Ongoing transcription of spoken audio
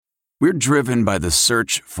We're driven by the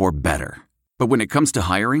search for better. But when it comes to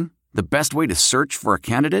hiring, the best way to search for a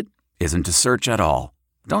candidate isn't to search at all.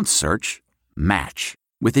 Don't search. Match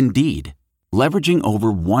with Indeed. Leveraging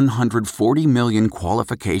over 140 million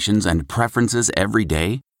qualifications and preferences every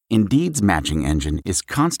day, Indeed's matching engine is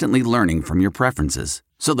constantly learning from your preferences.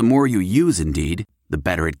 So the more you use Indeed, the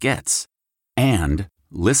better it gets. And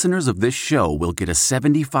listeners of this show will get a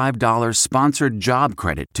 $75 sponsored job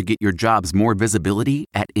credit to get your jobs more visibility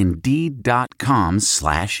at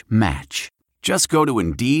Indeed.com/match. Just go to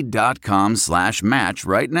Indeed.com/match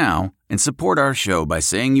right now and support our show by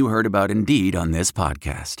saying you heard about Indeed on this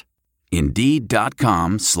podcast.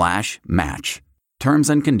 Indeed.com/match. Terms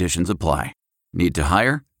and conditions apply. Need to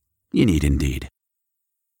hire? You need Indeed.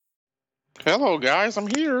 Hello, guys. I'm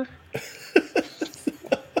here.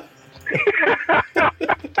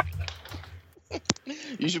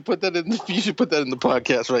 You should put that in. You should put that in the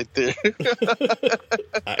podcast right there.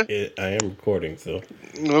 I am recording, so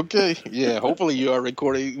okay. Yeah. Hopefully you are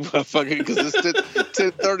recording, motherfucker, because it's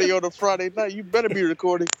 10:30 on a Friday night. You better be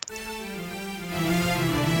recording.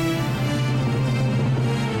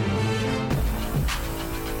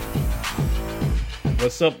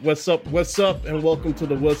 What's up, and welcome to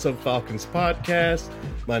the What's Up Falcons podcast.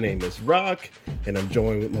 My name is Rock, and I'm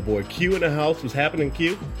joined with my boy Q in the house. What's happening,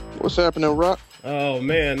 Q? What's happening, Rock? Oh,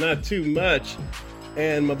 man, not too much.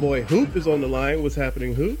 And my boy Hoop is on the line. What's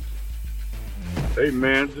happening, Hoop? Hey,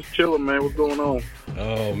 man, just chilling, man. What's going on?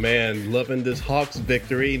 Oh, man, loving this Hawks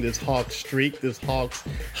victory, this Hawks streak, this Hawks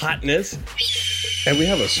hotness. And we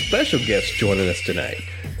have a special guest joining us tonight.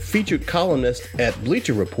 Featured columnist at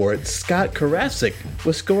Bleacher Report, Scott Karasik.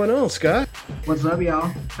 What's going on, Scott? What's up,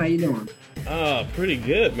 y'all? How you doing? Pretty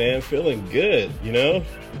good, man. Feeling good, you know?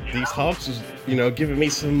 These Hawks is, giving me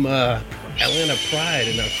some Atlanta pride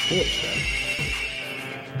in our sports, man.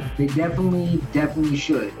 They definitely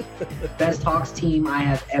should. Best Hawks team I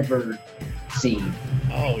have ever seen.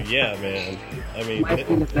 Oh, yeah, man. I mean, might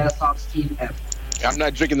be the best Hawks team ever. I'm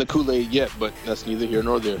not drinking the Kool-Aid yet, but that's neither here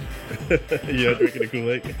nor there. You're not drinking the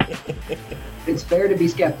Kool-Aid? It's fair to be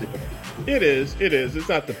skeptical. It is. It's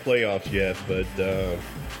not the playoffs yet, but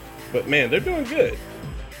man, they're doing good.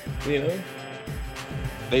 You know?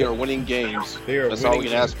 They are winning games. That's all we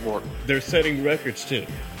can ask for. They're setting records, too.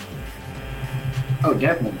 Oh,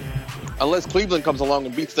 definitely. Unless Cleveland comes along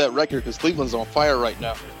and beats that record, because Cleveland's on fire right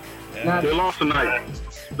now. They lost tonight.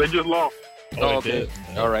 They just lost. Oh, okay.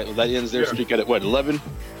 All right. Well, that ends their streak at what, 11?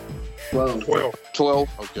 12. 12?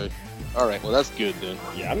 Okay. All right. Well, that's good then.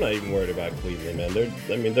 Yeah, I'm not even worried about Cleveland, man.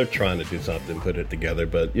 They're trying to do something, put it together,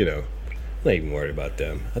 but, I'm not even worried about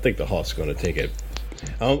them. I think the Hawks are going to take it.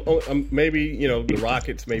 Maybe, the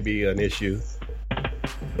Rockets may be an issue,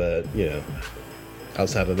 but,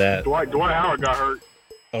 outside of that. Dwight Howard got hurt.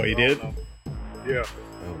 Oh, he did? Yeah.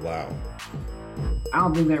 Oh, wow. I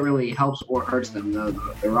don't think that really helps or hurts them, though.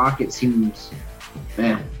 The Rockets seems,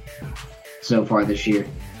 so far this year.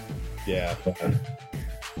 Yeah.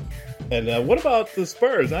 And what about the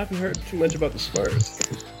Spurs? I haven't heard too much about the Spurs.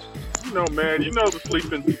 Man, you're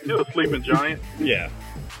the sleeping giant. Yeah.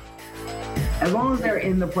 As long as they're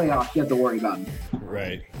in the playoffs, you have to worry about them.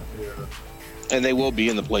 Right. Yeah. And they will be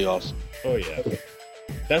in the playoffs. Oh, yeah.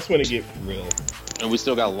 That's when it gets real. And we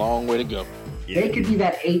still got a long way to go. They could be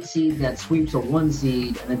that 8 seed that sweeps a 1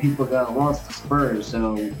 seed, and then people go, well, it's the Spurs,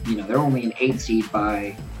 so, they're only an 8 seed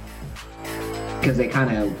because they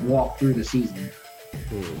kind of walk through the season.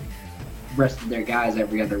 Rested their guys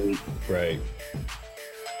every other week. Right.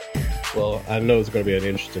 Well, I know it's going to be an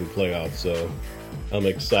interesting playoff, so I'm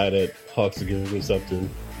excited. Hawks are giving me something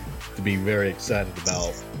to be very excited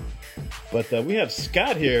about. But we have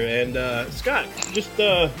Scott here, and Scott, just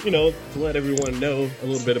to let everyone know a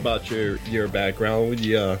little bit about your background, would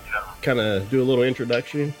you kind of do a little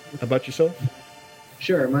introduction about yourself?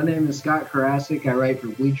 Sure. My name is Scott Karasik. I write for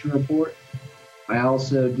Bleacher Report. I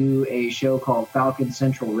also do a show called Falcon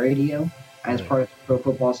Central Radio as part of the Pro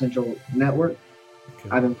Football Central Network. Okay.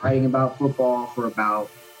 I've been writing about football for about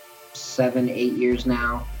 7-8 years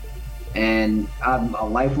now, and I'm a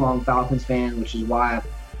lifelong Falcons fan, which is why I've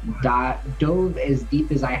dove as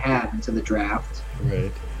deep as I have into the draft,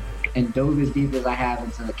 right, and dove as deep as I have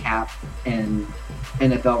into the cap and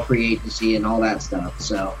NFL free agency and all that stuff.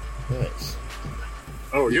 So, nice.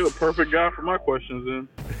 Oh, you're the perfect guy for my questions, then.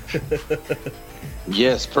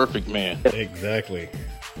 Yes, perfect man. Exactly.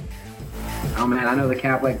 Oh man, I know the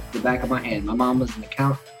cap like the back of my hand. My mom is an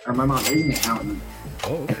accountant.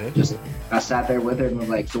 Oh, okay. I sat there with her and was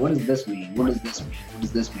like, so what does this mean? What does this mean? What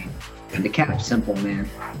does this mean? And the cap's simple, man.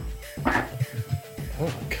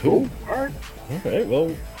 Oh, cool. All right.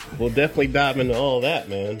 Well, we'll definitely dive into all that,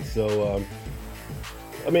 man. So,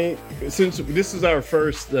 I mean, since this is our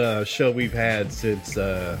first show we've had since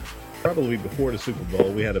probably before the Super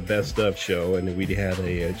Bowl, we had a best of show, and we had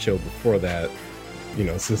a show before that. You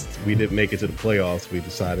know, since we didn't make it to the playoffs, we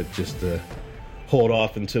decided just to hold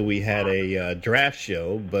off until we had a draft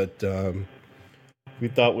show. But we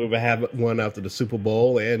thought we would have one after the Super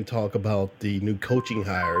Bowl and talk about the new coaching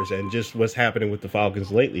hires and just what's happening with the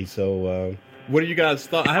Falcons lately. So, what are you guys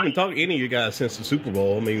thought? I haven't talked to any of you guys since the Super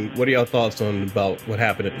Bowl. I mean, what are y'all thoughts on about what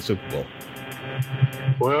happened at the Super Bowl?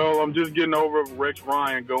 Well, I'm just getting over Rex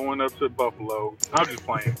Ryan going up to Buffalo. I'm just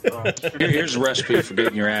playing. Here's a recipe for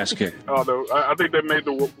getting your ass kicked. Although I think they made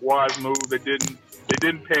the wise move. They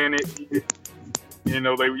didn't panic. They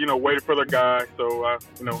waited for their guy. So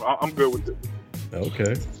I'm good with it.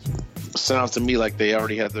 Okay. Sounds to me like they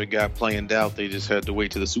already had their guy planned out. They just had to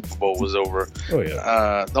wait till the Super Bowl was over. Oh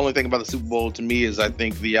yeah. The only thing about the Super Bowl to me is I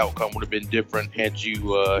think the outcome would have been different had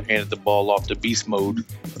you handed the ball off to beast mode.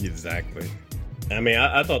 Exactly. I mean,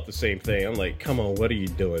 I thought the same thing. I'm like, come on, what are you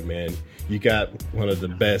doing, man? You got one of the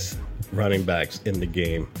best running backs in the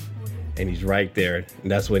game, and he's right there,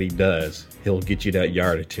 and that's what he does. He'll get you that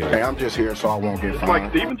yard or two. Hey, I'm just here so I won't get It's fined.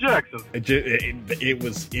 like Steven Jackson. It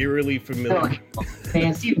was eerily familiar.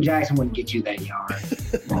 Man, Steven Jackson wouldn't get you that yard.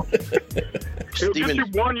 He'll get you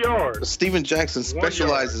 1 yard. Steven Jackson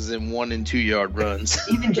specializes in 1 and 2 yard runs.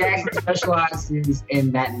 Steven Jackson specializes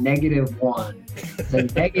in that -1, the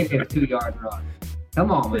 -2 yard run. Come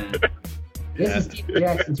on, man. This is Steven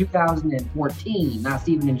Jackson 2014, not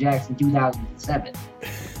Steven Jackson 2007.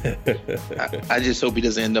 I just hope he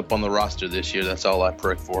doesn't end up on the roster this year. That's all I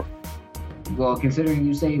pray for. Well, considering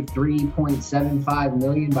you saved $3.75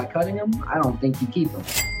 million by cutting him, I don't think you keep him.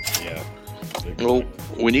 Yeah. Well,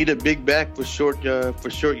 we need a big back for short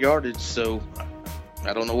yardage, so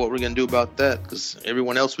I don't know what we're going to do about that because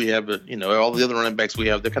everyone else we have, all the other running backs we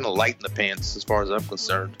have, they're kind of light in the pants as far as I'm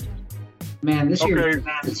concerned. Man, this year's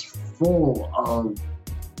draft is full of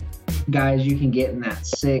guys you can get in that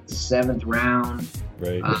 6th, 7th round.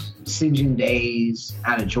 Right. St. John Days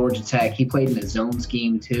out of Georgia Tech. He played in the zone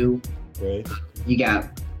scheme too. Right. You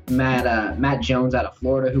got Matt Jones out of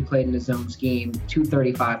Florida who played in the zone scheme,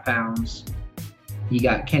 235 pounds. You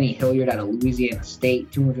got Kenny Hilliard out of Louisiana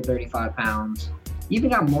State, 235 pounds. You even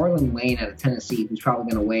got Marlon Lane out of Tennessee, who's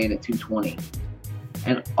probably going to weigh in at 220.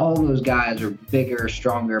 And all those guys are bigger,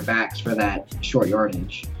 stronger backs for that short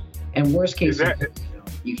yardage. And worst case,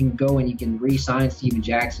 you can go and you can re-sign Steven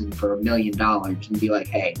Jackson for $1 million and be like,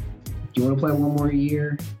 hey, do you want to play one more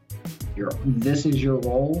year? This is your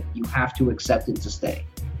role. You have to accept it to stay.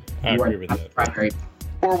 I agree with that. Primary.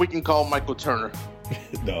 Or we can call Michael Turner.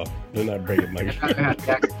 No, they're not bringing Michael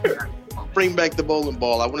Turner. Bring back the bowling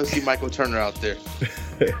ball. I want to see Michael Turner out there.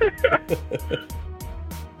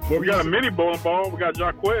 We got a mini bowling ball. We got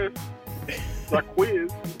Jacquez.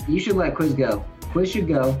 You should let Quiz go. Quiz should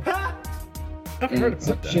go. I've heard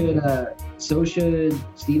about that. So should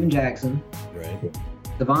Steven Jackson. Right.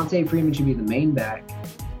 Devontae Freeman should be the main back.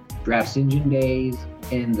 Draft St. John Days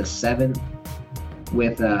in the 7th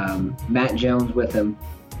with Matt Jones with him.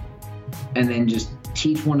 And then just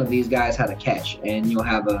teach one of these guys how to catch, and you'll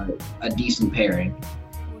have a decent pairing.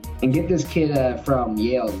 And get this kid from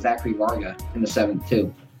Yale, Zachary Varga, in the 7th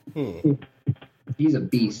too. He's a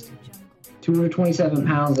beast. 227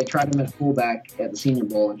 pounds. They tried him at fullback at the Senior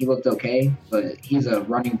Bowl, and he looked okay, but he's a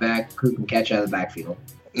running back who can catch out of the backfield.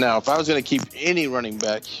 Now, if I was going to keep any running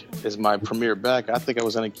back as my premier back, I think I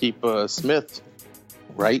was going to keep Smith,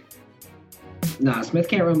 right? Nah, Smith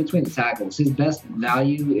can't run between the tackles. His best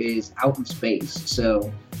value is out in space.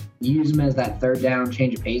 So you use him as that third down,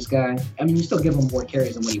 change of pace guy. I mean, you still give him more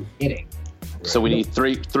carries than what he was hitting. So we need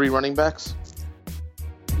three running backs?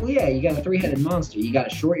 Well, yeah, you got a 3-headed monster. You got a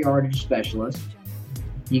short yardage specialist.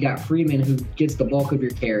 You got Freeman, who gets the bulk of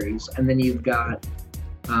your carries. And then you've got,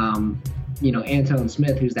 Antone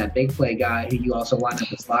Smith, who's that big play guy who you also line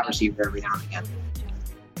up as slot receiver every now and again.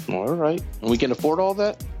 All right. And we can afford all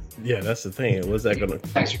that? Yeah, that's the thing. What's that going to...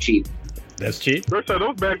 Backs are cheap. That's cheap? First of all,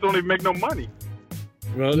 those backs don't even make no money.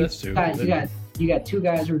 Well, that's true. You got 2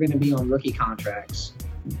 guys who are going to be on rookie contracts,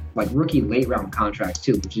 like rookie late round contracts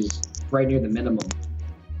too, which is right near the minimum.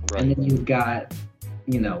 Right. And then you've got,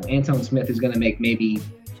 Antone Smith is going to make maybe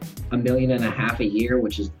 $1.5 million a year,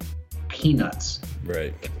 which is peanuts.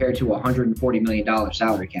 Right. Compared to a $140 million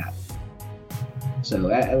salary cap.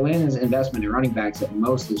 So Atlanta's investment in running backs at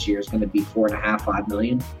most this year is going to be $4.5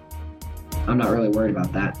 million. I'm not really worried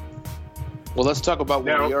about that. Well, let's talk about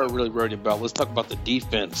what we are really worried about. Let's talk about the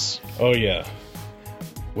defense. Oh, yeah.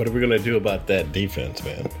 What are we going to do about that defense,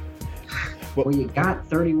 man? Well, you got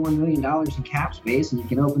 $31 million in cap space, and you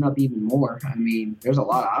can open up even more. I mean, there's a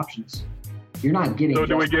lot of options. You're not getting So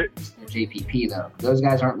do we get JPP though. Those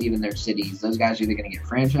guys aren't leaving their cities. Those guys are either going to get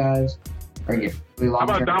franchised or get really long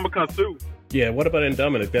term. How about Ndamukong Suh? Yeah, what about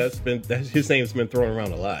Dominic? His name's been thrown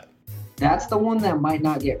around a lot. That's the one that might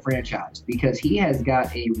not get franchised because he has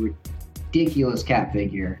got a ridiculous cap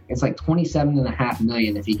figure. It's like $27.5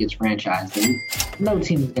 million if he gets franchised. And no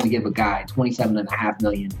team is going to give a guy $27.5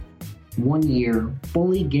 million 1 year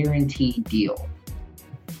fully guaranteed deal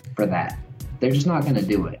for that. They're just not going to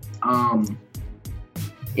do it.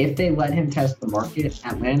 If they let him test the market,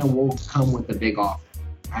 Atlanta will come with a big offer,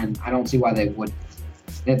 and I don't see why they wouldn't.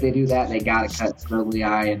 If they do that, they got to cut Sterling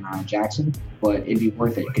and Jackson, but it'd be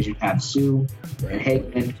worth it because you have Sue and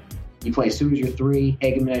Hageman. You play Sue as your 3,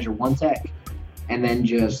 Hageman as your 1 tech, and then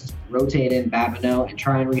just rotate in Babineau and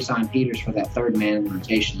try and re-sign Peters for that 3rd man in the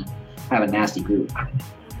rotation and have a nasty group.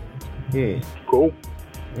 Cool.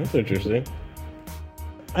 That's interesting.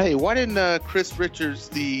 Hey, why didn't Chris Richards,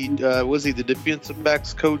 the defensive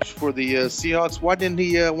backs coach for the Seahawks, why didn't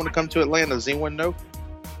he want to come to Atlanta? Does anyone know?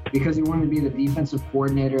 Because he wanted to be the defensive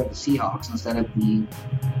coordinator of the Seahawks instead of the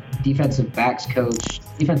defensive backs coach,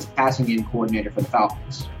 defensive passing game coordinator for the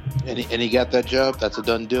Falcons. And he got that job? That's a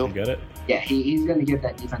done deal? You got it? Yeah, he's going to get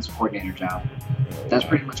that defensive coordinator job. That's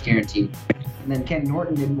pretty much guaranteed. And then Ken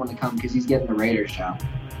Norton didn't want to come because he's getting the Raiders job.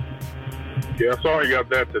 Yeah, I saw he got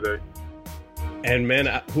that today. And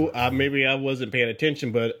man, maybe I wasn't paying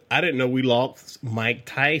attention, but I didn't know we lost Mike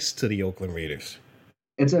Tice to the Oakland Raiders.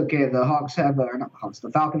 It's okay.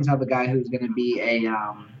 The Falcons have a guy who's going to be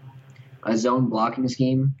a zone blocking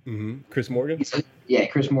scheme. Mm-hmm. Chris Morgan.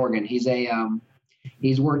 Chris Morgan.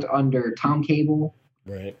 He's worked under Tom Cable.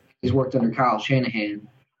 Right. He's worked under Kyle Shanahan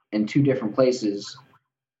in 2 different places,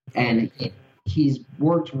 and he's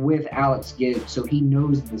worked with Alex Gibbs, so he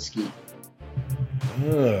knows the scheme.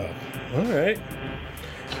 All right.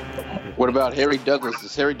 What about Harry Douglas?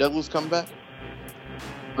 Does Harry Douglas come back?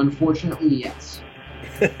 Unfortunately, yes.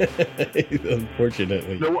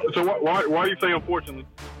 Unfortunately. So why do you say unfortunately?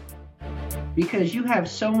 Because you have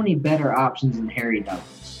so many better options than Harry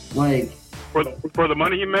Douglas. Like for the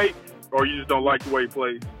money he makes, or you just don't like the way he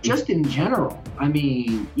plays? Just in general. I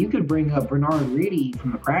mean, you could bring up Bernard Reedy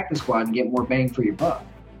from the practice squad and get more bang for your buck.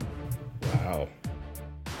 Wow.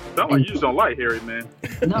 You just don't like Harry, man.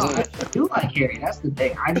 No, I do like Harry. That's the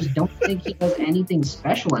thing. I just don't think he does anything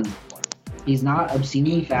special anymore. He's not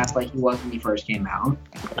obscenely fast like he was when he first came out.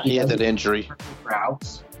 He had that injury.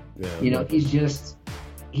 Routes. Yeah.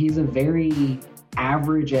 He's a very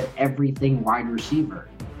average at everything wide receiver.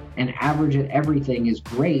 And average at everything is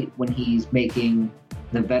great when he's making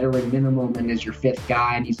the veteran minimum and is your 5th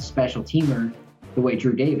guy and he's a special teamer the way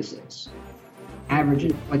Drew Davis is.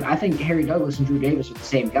 Average, I think Harry Douglas and Drew Davis are the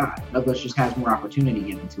same guy. Douglas just has more opportunity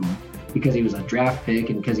given to him because he was a draft pick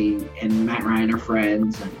and because he and Matt Ryan are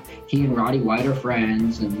friends and he and Roddy White are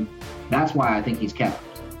friends, and that's why I think he's kept.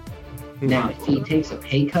 Now, if he takes a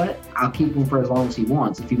pay cut, I'll keep him for as long as he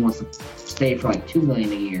wants. If he wants to stay for like $2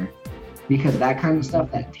 million a year, because that kind of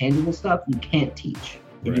stuff, that tangible stuff, you can't teach.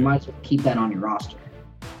 And you might as well keep that on your roster.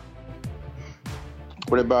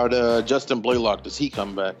 What about Justin Blaylock? Does he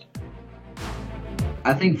come back?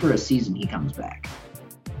 I think for a season he comes back.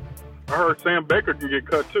 I heard Sam Baker can get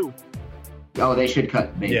cut too. Oh, they should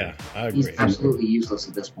cut Baker. Yeah, I agree. He's absolutely useless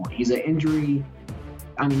at this point. He's an injury.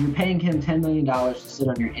 I mean, you're paying him $10 million to sit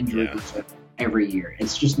on your injury list every year.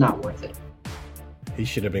 It's just not worth it. He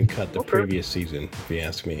should have been cut the previous season, if you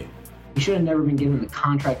ask me. He should have never been given the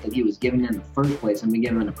contract that he was given in the first place and been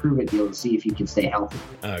given a prove-it deal to see if he could stay healthy.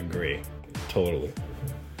 I agree. Totally.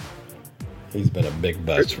 He's been a big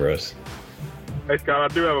bust for us. Hey,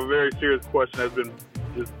 Scott, I do have a very serious question that's been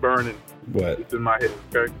just burning. What? It's in my head,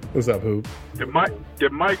 okay? What's up, Hoop?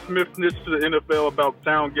 Did Mike Smith snitch to the NFL about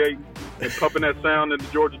Soundgate and pumping that sound in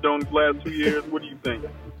the Georgia Dome the last 2 years? What do you think?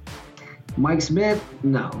 Mike Smith?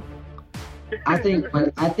 No. I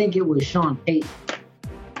think it was Sean Payton.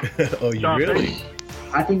 Oh, you really? Payton.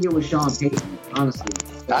 I think it was Sean Payton, honestly.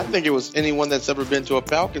 I think it was anyone that's ever been to a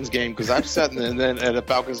Falcons game, because I've sat at a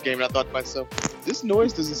Falcons game and I thought to myself, this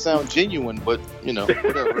noise doesn't sound genuine, but,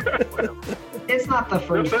 whatever. It's not the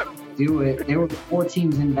first to do it. There were 4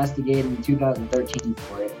 teams investigated in 2013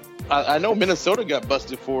 for it. I know Minnesota got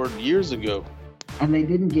busted for it years ago. And they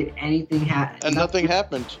didn't get anything. And nothing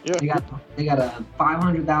happened. Yeah. They got a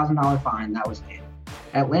 $500,000 fine. That was it.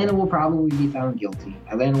 Atlanta will probably be found guilty.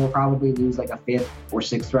 Atlanta will probably lose like a 5th or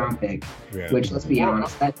 6th round pick, which, let's be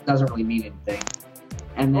honest, that doesn't really mean anything.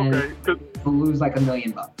 And then we'll lose like $1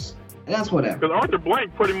 million. And that's whatever. Because Arthur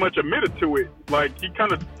Blank pretty much admitted to it. Like, he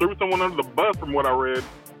kind of threw someone under the bus from what I read.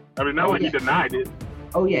 I mean, not he denied it.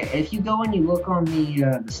 Oh yeah, if you go and you look on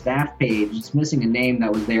the staff page, it's missing a name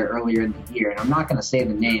that was there earlier in the year, and I'm not going to say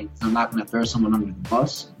the name because I'm not going to throw someone under the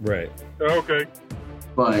bus. Right. Okay.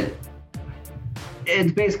 But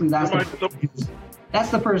it's basically that's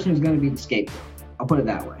the person who's going to be the scapegoat. I'll put it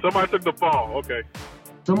that way. Somebody took the fall. Okay.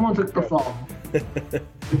 Someone took the fall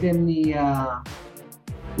within the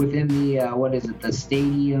what is it? The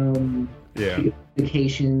stadium. Yeah.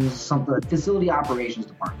 Communications, something, facility operations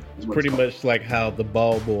department. Is what Pretty it's called. much like how the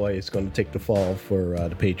ball boy is going to take the fall for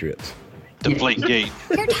the Patriots. Deflate gate.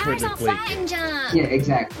 Your tires on flying jump. Yeah,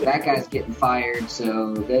 exactly. That guy's getting fired,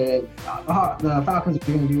 so the Falcons are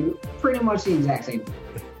going to do pretty much the exact same thing.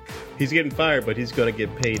 He's getting fired, but he's going to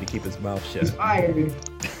get paid to keep his mouth He's shut. fired,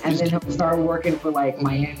 and then he'll start working for like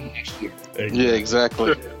Miami next year. Yeah,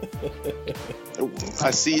 exactly. I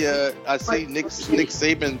see Nick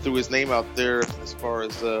Saban threw his name out there as far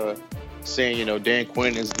as saying, Dan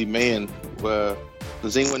Quinn is the man.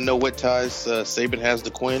 Does anyone know what ties Saban has to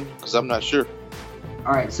Quinn? Because I'm not sure.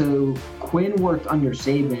 All right, so Quinn worked under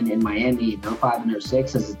Saban in Miami in 05 and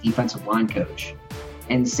 06 as a defensive line coach.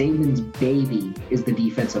 And Saban's baby is the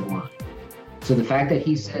defensive line. So the fact that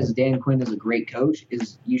he says Dan Quinn is a great coach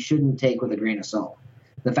is you shouldn't take with a grain of salt.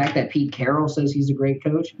 The fact that Pete Carroll says he's a great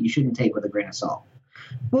coach, you shouldn't take with a grain of salt.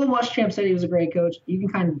 Will Muschamp said he was a great coach. You can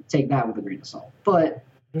kind of take that with a grain of salt. But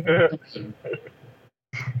I'm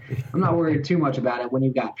not worried too much about it when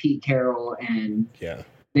you've got Pete Carroll and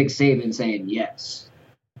Nick Saban saying yes.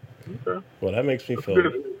 Well, that makes me feel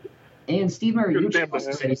good. And Steve Mariucci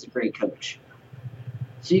also said he's a great coach.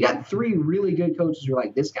 So you got three really good coaches who are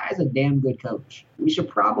like, this guy's a damn good coach. We should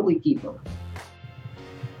probably keep him.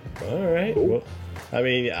 All right. Well, I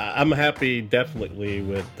mean, I'm happy definitely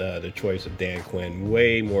with the choice of Dan Quinn,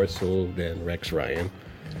 way more so than Rex Ryan.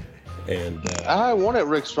 And I wanted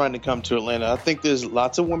Rex Ryan to come to Atlanta. I think there's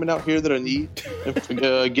lots of women out here that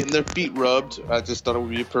are getting their feet rubbed. I just thought it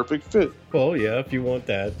would be a perfect fit. Well, yeah, if you want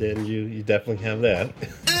that, then you definitely have that.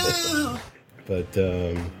 But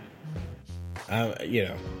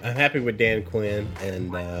I'm happy with Dan Quinn,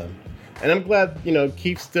 and I'm glad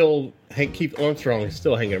Keith Armstrong is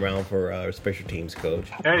still hanging around for our special teams coach.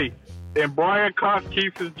 Hey, and Brian Cox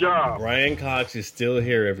keeps his job. Brian Cox is still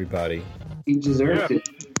here, everybody. He deserves it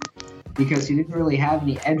because he didn't really have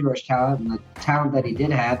any edge rush talent, and the talent that he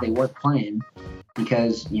did have, they weren't playing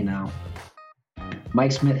because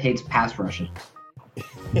Mike Smith hates pass rushing.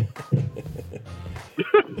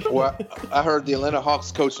 Well, I heard the Atlanta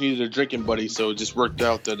Hawks coach needed a drinking buddy, so it just worked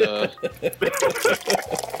out that.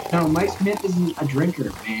 No, Mike Smith isn't a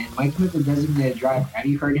drinker, man. Mike Smith is a designated driver. Have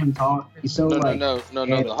you heard him talk? He's so no.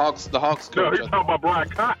 The Hawks coach. No, he's talking about Brian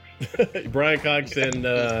Cox. Brian Cox and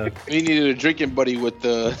he needed a drinking buddy with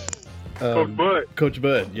Coach Bud. Coach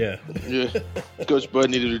Bud, yeah. Yeah, Coach Bud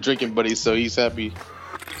needed a drinking buddy, so he's happy.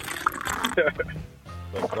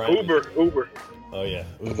 Uber. Oh yeah,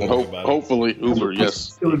 hopefully Uber.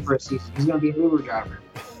 Yes. Doing for a season. He's gonna be an Uber driver.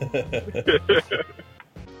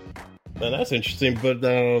 Well, that's interesting, but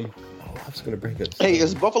I was going to bring it. Hey,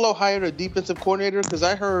 has Buffalo hired a defensive coordinator? Because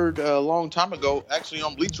I heard a long time ago, actually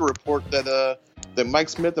on Bleacher Report, that Mike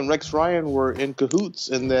Smith and Rex Ryan were in cahoots,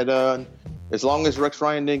 and that as long as Rex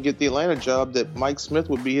Ryan didn't get the Atlanta job, that Mike Smith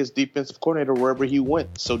would be his defensive coordinator wherever he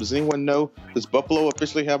went. So does anyone know, does Buffalo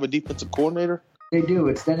officially have a defensive coordinator? They do.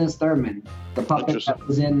 It's Dennis Thurman, the puppet that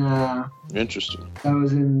was in. Interesting. That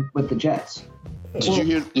was in with the Jets. Did you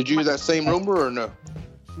hear that same rumor or no?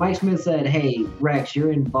 Mike Smith said, "Hey Rex,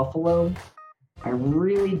 you're in Buffalo. I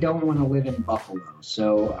really don't want to live in Buffalo,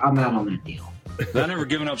 so I'm out on that deal." I've never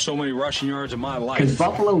given up so many rushing yards in my life. Because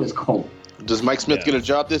Buffalo is cold. Does Mike Smith get a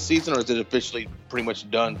job this season, or is it officially pretty much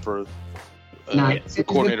done for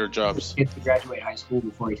coordinator jobs? He gets to graduate high school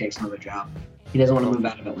before he takes another job. He doesn't want to move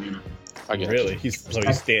out of Atlanta. Really? He's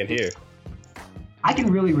staying here. I can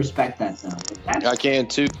really respect that, though. I can,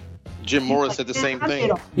 too. Jim Morris said the same thing.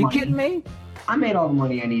 You kidding me? I made all the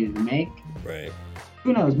money I needed to make. Right.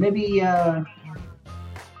 Who knows? Maybe the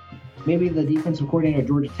defensive coordinator at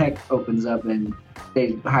Georgia Tech opens up and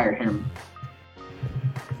they hire him.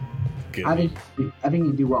 Good. I think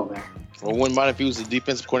he'd do well there. Well, wouldn't mind if he was the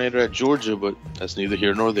defensive coordinator at Georgia, but that's neither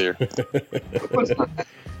here nor there.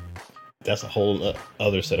 That's a whole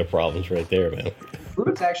other set of problems right there, man.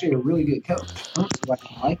 Pruitt's actually a really good coach. Let's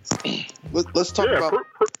talk about.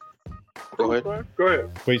 Go ahead. Go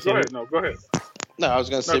ahead. Wait, go ahead. No, go ahead. No, I was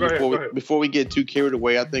going to say before we get too carried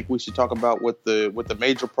away, I think we should talk about what the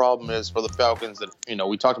major problem is for the Falcons. That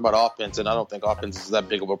we talked about offense, and I don't think offense is that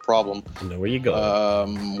big of a problem. No, where you go?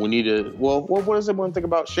 We need to. Well, what does everyone think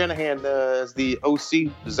about Shanahan as the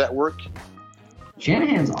OC? Does that work?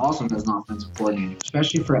 Shanahan's awesome as an offensive coordinator,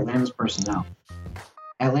 especially for Atlanta's personnel.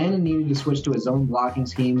 Atlanta needed to switch to a zone blocking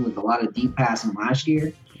scheme with a lot of deep passing last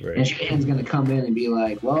year. Right. And Shanahan's going to come in and be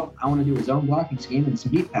like, well, I want to do a zone blocking scheme and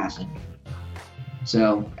some deep passing.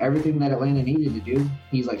 So everything that Atlanta needed to do,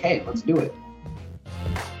 he's like, hey, let's do it.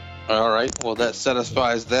 All right. Well, that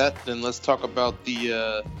satisfies that. Then let's talk about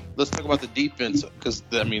the defense, because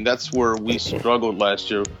I mean that's where we struggled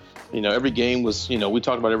last year. Every game was, we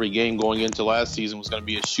talked about every game going into last season was going to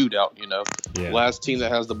be a shootout. Last team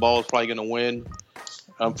that has the ball is probably going to win.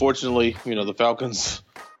 Unfortunately, the Falcons,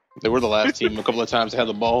 they were the last team a couple of times to have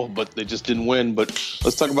the ball, but they just didn't win. But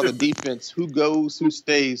let's talk about the defense. Who goes, who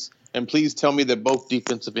stays? And please tell me that both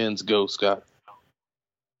defensive ends go, Scott.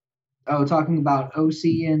 Oh, talking about OC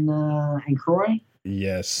and Croy?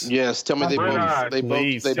 Yes. Yes. Tell me they both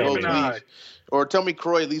leave. Or tell me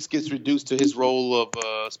Croy at least gets reduced to his role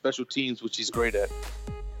of special teams, which he's great at.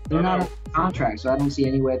 They're not on contract, so I don't see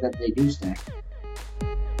any way that they do stay.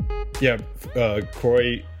 Yeah,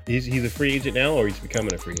 Croy, he's a free agent now, or he's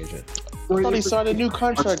becoming a free agent? I thought he signed a new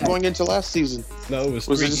contract going into last season. No, it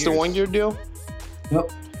was it just a 1-year deal?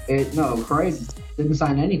 Nope. Croy didn't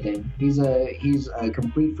sign anything. He's a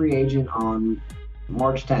complete free agent on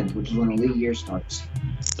March 10th, which is when the league year starts.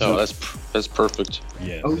 Oh, that's perfect.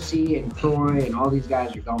 Yes. OC and Croy and all these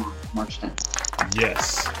guys are gone March 10th.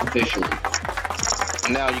 Yes. Officially.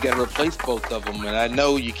 Now you got to replace both of them, and I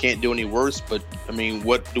know you can't do any worse, but I mean,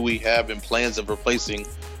 what do we have in plans of replacing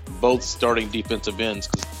both starting defensive ends?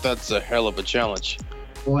 Because that's a hell of a challenge.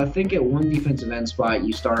 Well, I think at one defensive end spot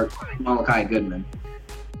you start Malachi Goodman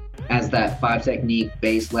as that 5-technique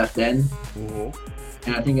base left end. Mm-hmm.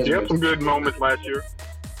 And I think he had some good moments last year.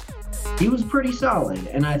 He was pretty solid,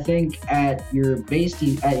 and I think at your base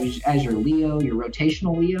as your Leo, your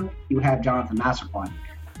rotational Leo, you have Jonathan Massaquoi.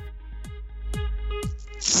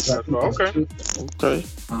 Okay.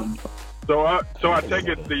 So I take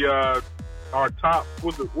it our top.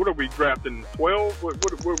 What are we drafting? 12?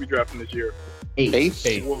 What are we drafting this year?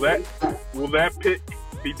 8. Will that pick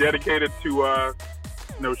be dedicated to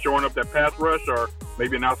showing up that pass rush, or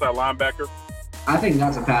maybe an outside linebacker? I think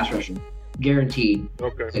that's a pass rusher, guaranteed.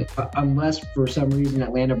 Okay. Unless for some reason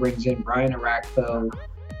Atlanta brings in Brian Arakpo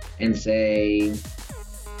and say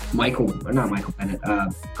Pernell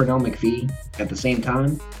McPhee at the same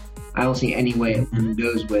time, I don't see any way Atlanta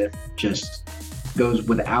goes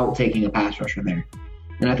without taking a pass rusher there.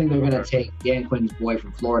 And I think they're going to take Dan Quinn's boy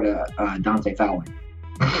from Florida, Dante Fowler.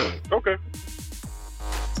 Okay.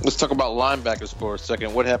 Let's talk about linebackers for a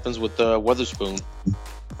second. What happens with Weatherspoon?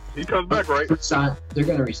 He comes back, right? They're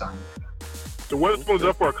going to resign him. So Weatherspoon's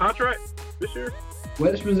up for a contract this year?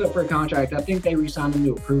 Weatherspoon's up for a contract. I think they re-signed him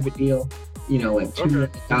to a prove-it deal. Like $2 million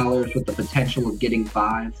with the potential of getting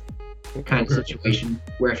 $5 kind of situation,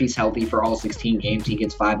 where if he's healthy for all 16 games, he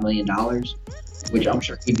gets $5 million, which I'm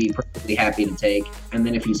sure he'd be perfectly happy to take. And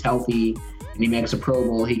then if he's healthy and he makes a Pro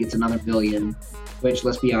Bowl, he gets another $1 billion, which,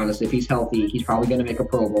 let's be honest, if he's healthy, he's probably going to make a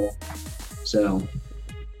Pro Bowl. So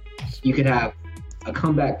you could have a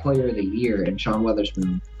comeback player of the year in Sean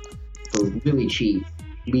Weatherspoon for really cheap,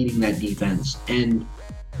 leading that defense. And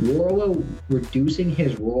Warlow reducing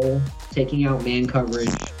his role, taking out man coverage,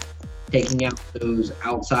 taking out those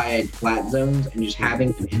outside flat zones, and just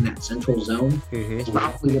having him in that central zone is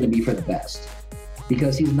probably going to be for the best.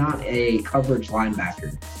 Because he's not a coverage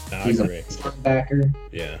linebacker. He's a linebacker.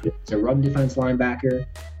 Yeah. He's a run defense linebacker.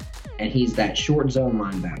 And he's that short zone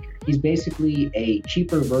linebacker. He's basically a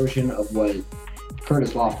cheaper version of what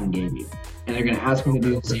Curtis Lofton gave you. And they're going to ask him to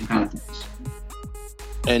do the same kind of things.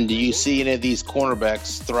 And do you see any of these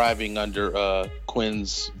cornerbacks thriving under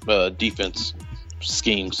Quinn's defense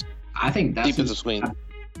schemes? I think that's defensive scheme.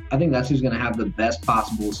 I think that's who's going to have the best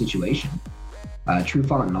possible situation.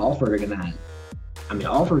 Trufant and Alford are going to.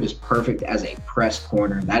 Alford is perfect as a press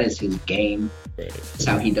corner. That is his game. Right. That's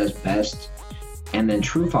how he does best. And then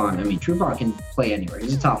Trufant can play anywhere.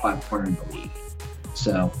 He's a top 5 corner in the league.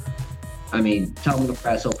 So, tell him to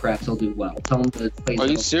press, he'll do well. Tell him to play. Are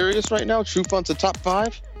you serious right now? Trufant's a top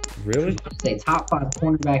 5? Really? He's a top 5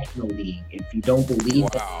 cornerback in the league. If you don't believe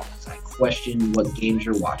that, I question what games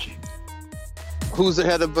you're watching. Who's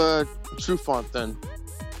ahead of Trufant then?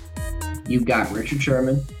 You've got Richard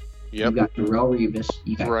Sherman. Yep. You got Darrelle Revis.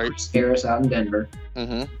 You got Chris Harris out in Denver.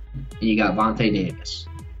 Mm-hmm. And you got Vontae Davis.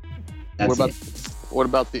 That's what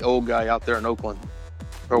about the old guy out there in Oakland?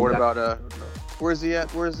 Or what about where's he at?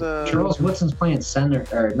 Where's Charles Woodson's playing center,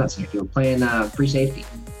 or not center field, playing free safety.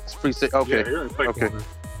 It's free safety. Okay. Yeah,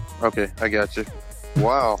 okay, I got you.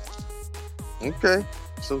 Wow. Okay.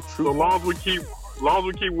 So true. So long as we keep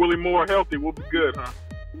Willie Moore healthy, we'll be good, huh?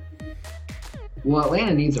 Well,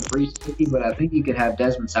 Atlanta needs a free safety, but I think you could have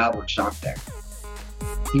Desmond Salvage stock there.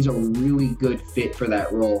 He's a really good fit for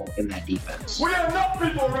that role in that defense. We have enough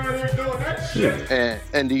people around here doing that shit.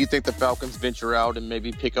 And do you think the Falcons venture out and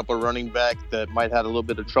maybe pick up a running back that might have a little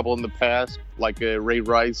bit of trouble in the past, like a Ray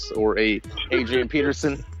Rice or a Adrian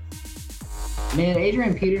Peterson? Man,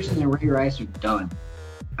 Adrian Peterson and Ray Rice are done.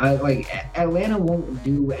 Atlanta won't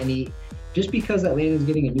do any. Just because Atlanta's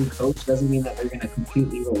getting a new coach doesn't mean that they're going to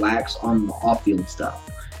completely relax on the off-field stuff.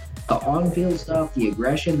 The on-field stuff, the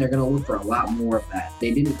aggression, they're going to look for a lot more of that.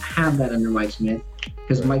 They didn't have that under Mike Smith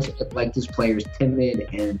because Mike Smith liked his players timid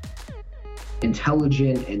and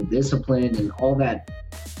intelligent and disciplined and all that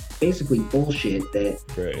basically bullshit that...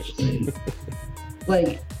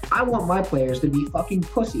 Like, I want my players to be fucking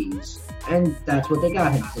pussies. And that's what they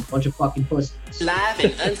got him. It's a bunch of fucking pussies. Live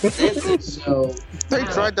and uncensored. So They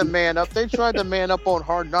tried to man up. They tried to man up on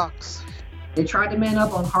Hard Knocks. They tried to man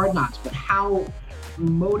up on Hard Knocks, but how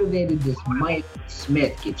motivated does Mike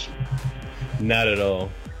Smith get you? Not at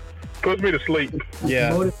all. Puts me to sleep.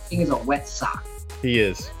 Yeah. Motivating is a wet sock. He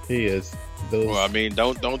is. Those... Well, I mean,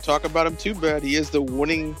 don't talk about him too bad. He is the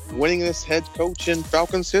winningest head coach in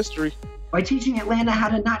Falcons history. By teaching Atlanta how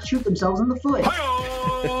to not shoot themselves in the foot.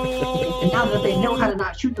 And now that they know how to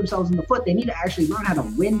not shoot themselves in the foot, they need to actually learn how to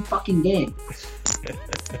win fucking games.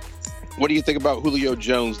 What do you think about Julio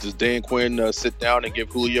Jones? Does Dan Quinn sit down and give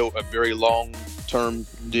Julio a very long-term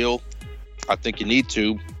deal? I think you need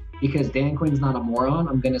to. Because Dan Quinn's not a moron,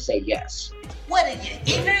 I'm going to say yes. What are you,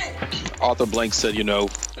 ignorant? Arthur Blank said,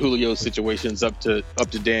 Julio's situation's up to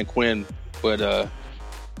Dan Quinn, but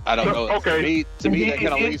I don't know. Okay. To me, that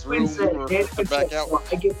kind of leaves room for to back out. So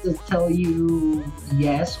I get to tell you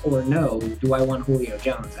yes or no. Do I want Julio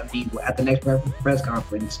Jones? I mean, at the next press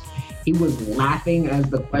conference, he was laughing as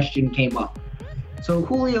the question came up. So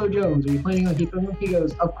Julio Jones, are you planning on keeping him? He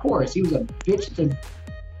goes, of course. He was a bitch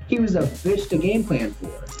to game plan for.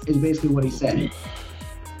 Is basically what he said.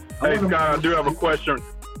 Hey Scott, I do have a question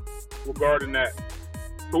regarding that.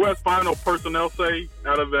 Who has final personnel say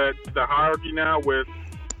out of the hierarchy now with?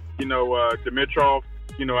 Dimitrov,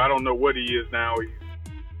 I don't know what he is now. He's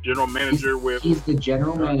general manager He's the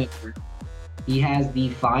general manager. He has the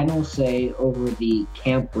final say over the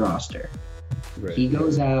camp roster. Right. He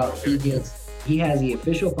goes out, he has the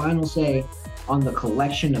official final say on the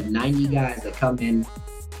collection of 90 guys that come in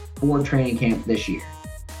for training camp this year.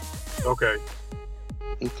 Okay.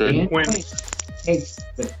 Dan Quinn takes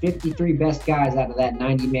the 53 best guys out of that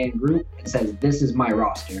 90-man group and says, this is my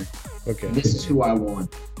roster. Okay. This is who I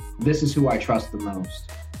want. This is who I trust the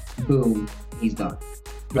most. Boom, he's done.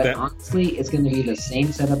 But honestly, it's going to be the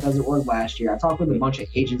same setup as it was last year. I talked with a bunch of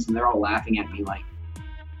agents, and they're all laughing at me like,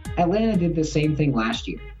 Atlanta did the same thing last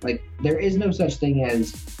year. Like, there is no such thing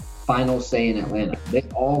as final say in Atlanta. They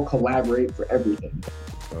all collaborate for everything.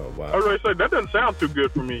 Oh, wow. I was going to say, that doesn't sound too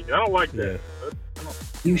good for me. I don't like that.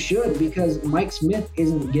 You should, because Mike Smith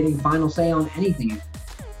isn't getting final say on anything.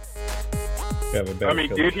 I mean,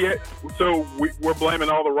 we're blaming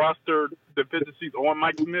all the roster deficiencies on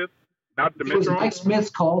Mike Smith, not Dimitrov? It was Mike Smith's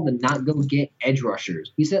call to not go get edge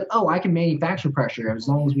rushers. He said, I can manufacture pressure as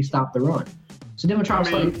long as we stop the run. So Dimitrov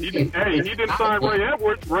he didn't sign Ray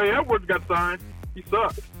Edwards. Ray Edwards got signed. He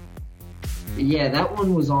sucked. Yeah, that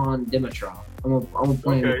one was on Dimitrov. I'm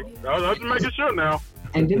playing. Okay, I'll just making sure now.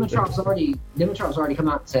 And Dimitrov's already come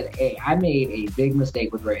out and said, hey, I made a big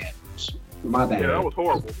mistake with Ray Edwards. My bad. Yeah, that was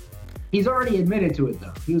horrible. He's already admitted to it,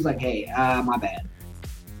 though. He was like, hey, my bad.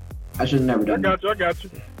 I should have never done that. I got you.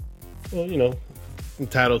 Well,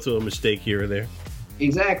 entitled to a mistake here or there.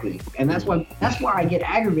 Exactly. And that's why I get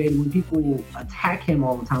aggravated when people attack him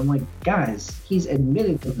all the time. I'm like, guys, he's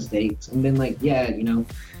admitted to mistakes and been like, yeah,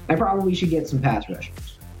 I probably should get some pass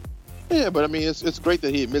rushers. Yeah, but I mean, it's great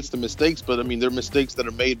that he admits the mistakes, but I mean, they're mistakes that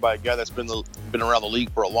are made by a guy that's been around the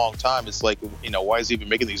league for a long time. It's like, why is he even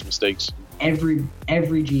making these mistakes? Every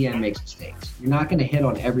GM makes mistakes. You're not going to hit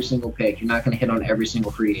on every single pick. You're not going to hit on every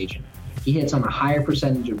single free agent. He hits on a higher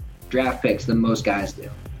percentage of draft picks than most guys do.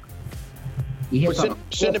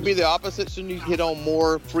 Shouldn't it be the opposite? Shouldn't he hit on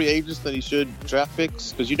more free agents than he should draft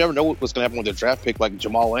picks? Because you never know what's going to happen with a draft pick like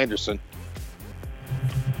Jamal Anderson.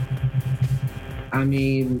 I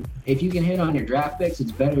mean, if you can hit on your draft picks,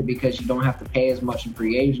 it's better because you don't have to pay as much in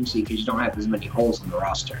free agency because you don't have as many holes in the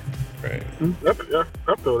roster. Right. Yeah,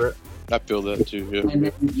 I feel that. I feel that too, yeah. And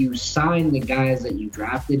then you sign the guys that you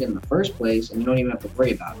drafted in the first place, and you don't even have to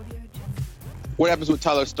worry about it. What happens with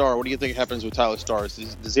Tyler Starr? What do you think happens with Tyler Starr?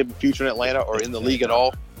 Does he have a future in Atlanta or in the league at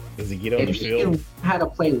all? Does he get on the field? If he knew how to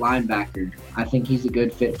play linebacker, I think he's a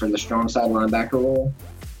good fit for the strong side linebacker role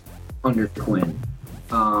under Quinn.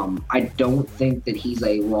 I don't think that he's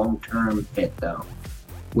a long-term fit, though.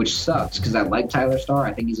 which sucks because I like Tyler Starr.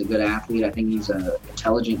 I think he's a good athlete. I think he's an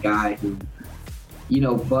intelligent guy who,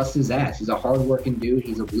 busts his ass. He's a hard-working dude.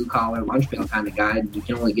 He's a blue-collar, lunch pail kind of guy, and you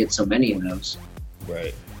can only get so many of those.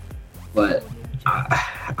 Right. But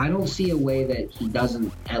I don't see a way that he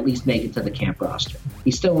doesn't at least make it to the camp roster.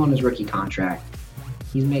 He's still on his rookie contract.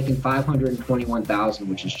 He's making $521,000,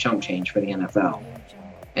 which is chump change for the NFL.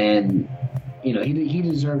 And, he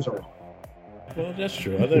deserves a role. Well, that's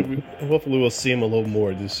true. I think hopefully we'll see him a little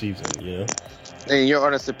more this season, In your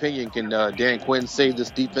honest opinion, can Dan Quinn save this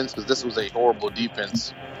defense? Because this was a horrible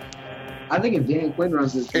defense. I think if Dan Quinn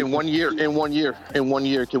runs this in 1 year,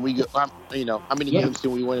 can we go? How many games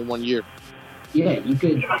can we win in 1 year? Yeah, you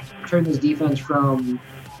could turn this defense from.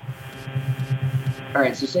 All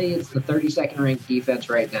right, so say it's the 32nd ranked defense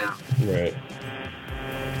right now. Right.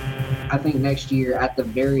 I think next year, at the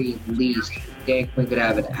very least, Dan Quinn could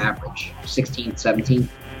have an average 16th, 17th.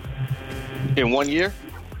 In 1 year?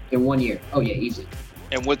 In 1 year. Oh, yeah, easy.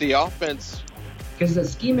 And with the offense. Because the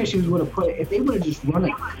scheme issues would have if they would have just run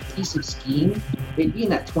a cohesive scheme, they'd be in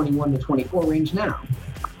that 21 to 24 range now.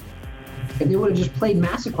 If they would have just played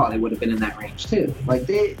Massaquoi, they would have been in that range too.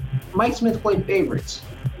 Mike Smith played favorites.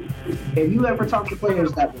 If you ever talk to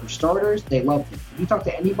players that were starters, they loved him. If you talk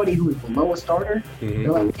to anybody who was below a starter,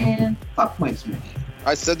 they're like, man, fuck Mike Smith.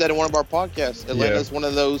 I said that in one of our podcasts. Atlanta's one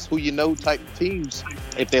of those type teams.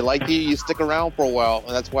 If they like you, you stick around for a while.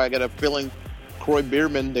 And that's why I got a feeling Croy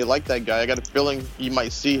Bierman, they like that guy. I got a feeling you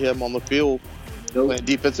might see him on the field playing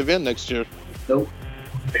defensive end next year. Nope.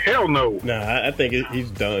 Hell no. Nah, I think he's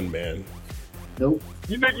done, man. Nope.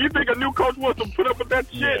 You think a new coach wants to put up with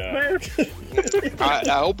that shit, man?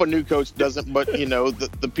 I hope a new coach doesn't, but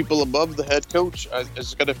the people above the head coach, I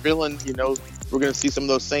just got a feeling, we're going to see some of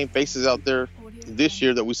those same faces out there this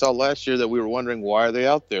year that we saw last year that we were wondering why are they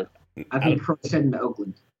out there. I think Croy's heading to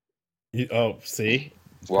Oakland. See,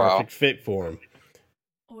 wow, perfect fit for him.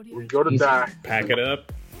 We go to die. Pack it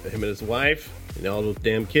up, him and his wife and all those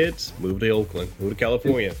damn kids. Move to Oakland, move to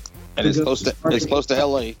California. And it's close to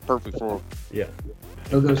LA. Perfect for him. Yeah.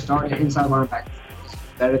 He'll go start at inside linebacker.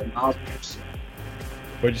 Better than Miles Brooks.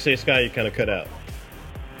 What'd you say, Scott? You kind of cut out.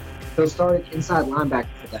 He'll start at inside linebacker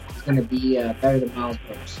for them. He's going to be better than Miles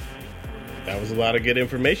Brooks. That was a lot of good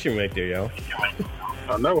information right there, y'all.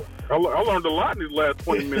 I know. I learned a lot in these last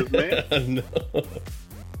 20 minutes, man. I know.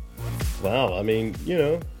 Wow. I mean,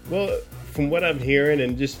 well, from what I'm hearing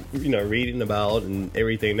and just, reading about and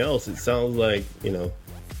everything else, it sounds like,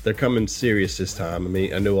 they're coming serious this time. I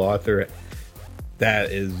mean, I know Arthur,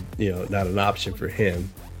 that is, not an option for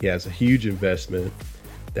him. He has a huge investment,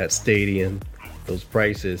 that stadium, those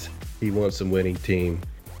prices. He wants a winning team.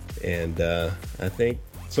 And I think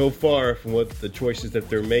so far from what the choices that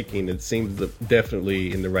they're making, it seems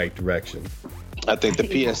definitely in the right direction. I think the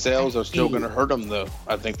PSLs are still going to hurt them, though.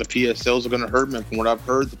 I think the PSLs are going to hurt them. And from what I've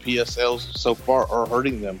heard, the PSLs so far are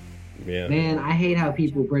hurting them. Yeah. Man, I hate how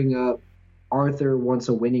people bring up Arthur wants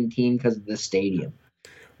a winning team because of the stadium.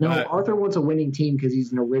 No, Arthur wants a winning team because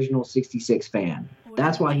he's an original 66 fan.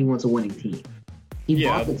 That's why he wants a winning team. He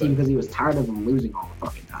bought the team because he was tired of them losing all the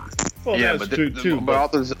fucking time. Well, yeah, that's true too. But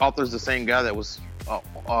Arthur's the same guy that was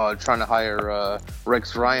trying to hire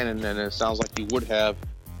Rex Ryan, and then it sounds like he would have,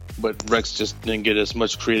 but Rex just didn't get as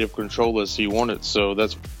much creative control as he wanted. So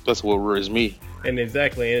that's what worries me. And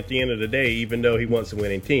exactly, and at the end of the day, even though he wants a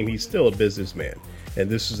winning team, he's still a businessman, and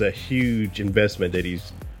this is a huge investment that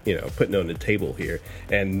he's putting on the table here.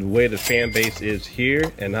 And the way the fan base is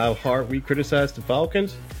here, and how hard we criticize the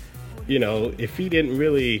Falcons, if he didn't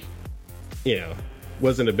really,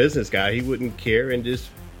 wasn't a business guy, he wouldn't care and just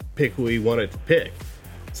pick who he wanted to pick.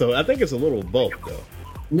 So I think it's a little both, though.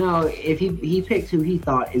 No, if he picked who he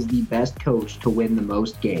thought is the best coach to win the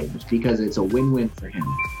most games, because it's a win-win for him.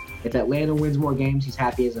 If Atlanta wins more games, he's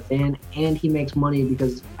happy as a fan, and he makes money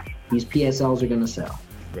because these PSLs are going to sell.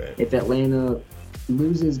 Right. If Atlanta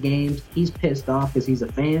loses games, he's pissed off because he's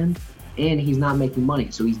a fan, and he's not making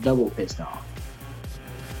money, so he's double pissed off.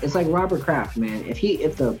 It's like Robert Kraft, man. If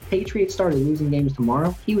the Patriots started losing games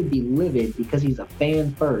tomorrow, he would be livid because he's a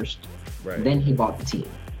fan first. Right. Then he bought the team.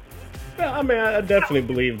 Well, I mean, I definitely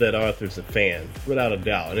believe that Arthur's a fan, without a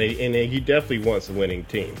doubt, and he definitely wants a winning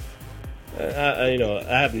team. I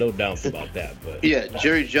have no doubts about that. But yeah,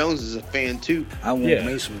 Jerry Jones is a fan too. I want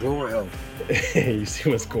Mason Brown. You see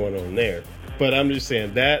what's going on there. But I'm just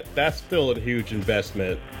saying that's still a huge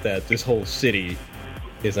investment that this whole city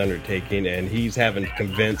is undertaking, and he's having to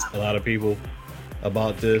convince a lot of people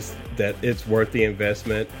about this, that it's worth the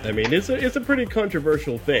investment. I mean, it's a pretty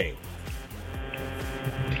controversial thing.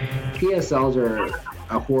 PSLs are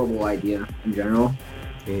a horrible idea in general.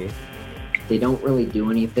 Mm-hmm. They don't really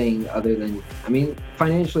do anything other than, I mean,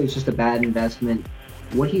 financially it's just a bad investment.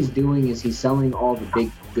 What he's doing is he's selling all the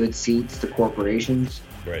big good seats to corporations.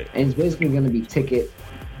 Right. And it's basically going to be ticket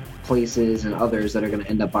places and others that are going to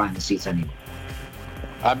end up buying the seats anyway.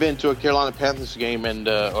 I've been to a Carolina Panthers game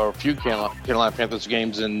or a few Carolina Panthers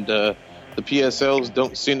games, and the PSLs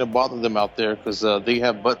don't seem to bother them out there because they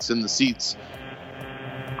have butts in the seats.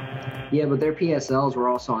 Yeah, but their PSLs were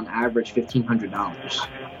also on average $1,500.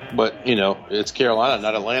 But, it's Carolina,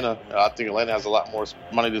 not Atlanta. I think Atlanta has a lot more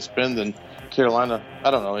money to spend than Carolina.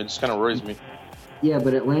 I don't know. It just kind of worries me. Yeah,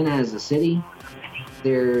 but Atlanta as a city,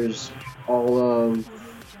 there's all of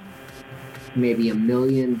maybe 1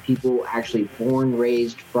 million people actually born,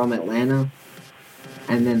 raised from Atlanta.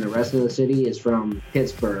 And then the rest of the city is from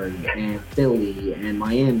Pittsburgh and Philly and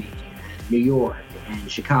Miami and New York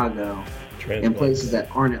and Chicago and places that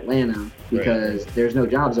aren't Atlanta because there's no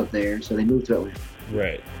jobs up there, so they moved to Atlanta.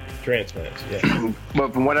 Right. Transplants, yeah.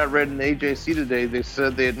 But from what I read in the AJC today, they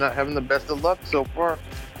said they're not having the best of luck so far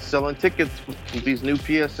selling tickets with these new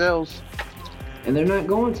PSLs. And they're not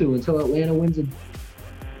going to until Atlanta wins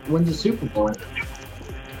a Super Bowl.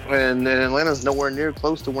 And Atlanta's nowhere near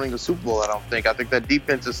close to winning a Super Bowl, I don't think. I think that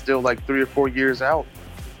defense is still like 3 or 4 years out.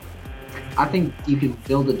 I think you could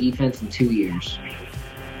build a defense in 2 years.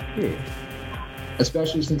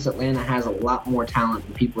 Especially since Atlanta has a lot more talent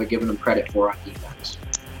than people are giving them credit for on defense.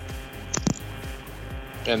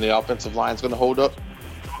 And the offensive line's going to hold up?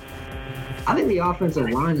 I think the offensive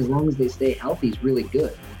line, as long as they stay healthy, is really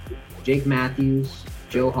good. Jake Matthews,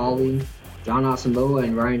 Joe Hawley, John Asamoah,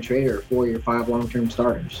 and Ryan Trader are 4 or 5 long-term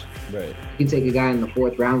starters. Right. You can take a guy in the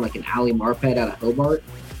 4th round like an Ali Marpet out of Hobart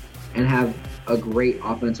and have a great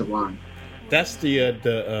offensive line. That's the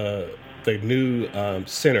new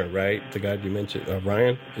center, right? The guy you mentioned,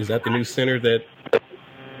 Ryan. Is that the new center that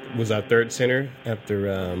was our 3rd center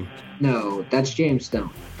after? No, that's James Stone.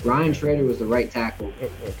 Ryan Trader was the right tackle,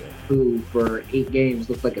 who for 8 games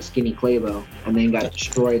looked like a skinny Clavo, and then got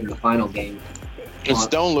destroyed in the final game. And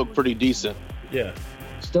Stone looked pretty decent. Yeah.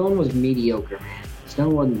 Stone was mediocre, man.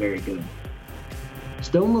 Stone wasn't very good.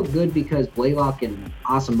 Stone looked good because Blaylock and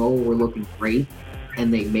Asamoah were looking great,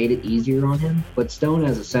 and they made it easier on him. But Stone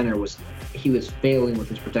as a center was failing with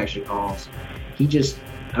his protection calls.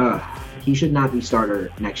 He should not be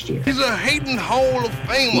starter next year. He's a hating Hall of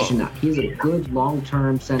Famer. He should not. He's a good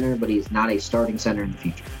long-term center, but he's not a starting center in the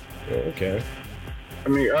future. Okay. I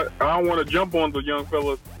mean, I don't want to jump on the young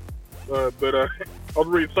fellas, but I was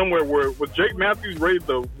reading somewhere where was Jake Matthews rated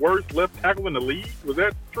the worst left tackle in the league? Was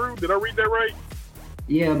that true? Did I read that right?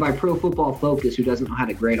 Yeah, by Pro Football Focus, who doesn't know how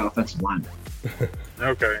to grade offensive linemen.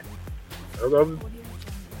 Okay. I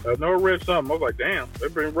know I read something. I was like, damn,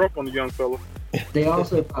 they've been rough on the young fella. They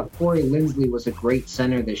also thought Corey Linsley was a great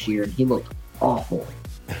center this year, and he looked awful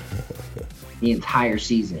the entire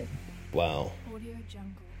season. Wow.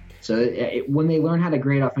 So when they learn how to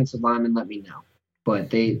grade offensive linemen, let me know. But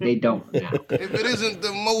they don't now. If it isn't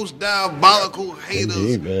the most diabolical haters.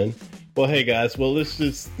 Indeed, man. Well, hey, guys. Well, let's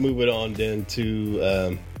just move it on then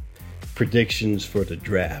to predictions for the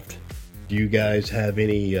draft. Do you guys have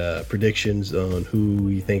any predictions on who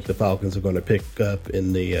you think the Falcons are going to pick up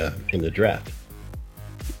in the draft?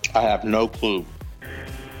 I have no clue.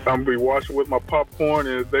 I'm going to be watching with my popcorn,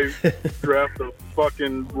 and if they draft a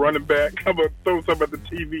fucking running back, I'm going to throw something at the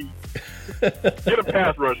TV. Get a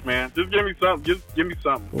pass rush, man. Just give me something. Just give me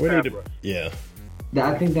something. Pass rush. Yeah.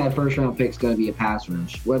 I think that first round pick is going to be a pass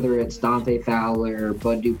rush. Whether it's Dante Fowler, or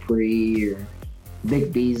Bud Dupree, or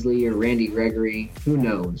Vic Beasley, or Randy Gregory, who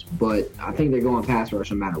knows? But I think they're going pass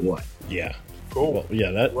rush no matter what. Yeah. Cool. Well,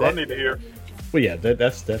 yeah, that I need to hear. Well, yeah,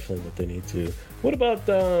 that's definitely what they need to. What about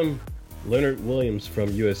Leonard Williams from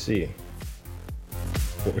USC?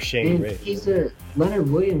 Or Shane Ray? Leonard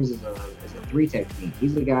Williams is a 3 technique.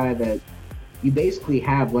 He's the guy that you basically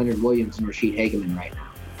have Leonard Williams and Rashid Hageman right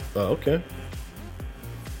now. Oh, okay.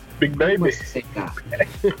 Big baby. Same guy.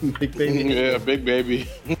 Big baby. Yeah, big baby.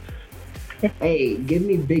 Hey, give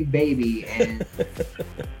me Big Baby and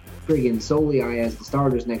friggin' Soliai as the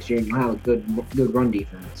starters next year, and you'll have a good run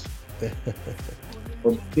defense.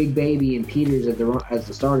 Or Big Baby and Peters as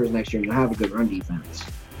the starters next year, and you'll have a good run defense.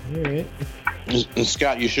 All right. And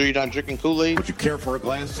Scott, you sure you're not drinking Kool-Aid? Would you care for a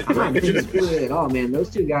glass? I'm not drinking Kool-Aid at all, man. Those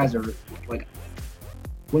two guys are like,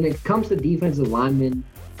 when it comes to defensive linemen,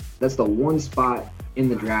 that's the one spot in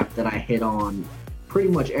the draft that I hit on pretty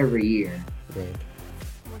much every year. Right.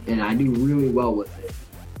 And I do really well with it.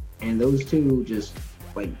 And those two just,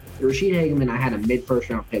 like, Rashid Hageman, I had a mid-first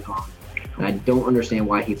round pick on. And I don't understand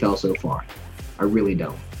why he fell so far. I really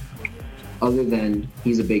don't. Other than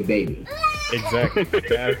he's a big baby. Exactly.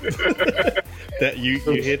 That you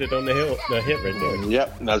hit it on the hit right there.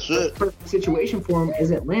 Yep, that's it. Perfect situation for him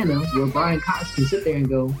is Atlanta, where Brian Cox can sit there and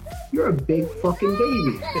go, "You're a big fucking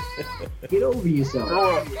baby. Get over yourself."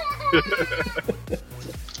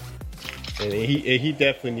 And he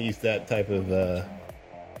definitely needs that type of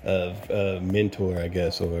mentor, I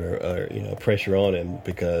guess, or pressure on him,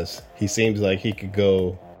 because he seems like he could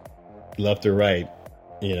go left or right,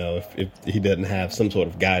 if he doesn't have some sort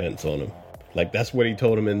of guidance on him. Like, that's what he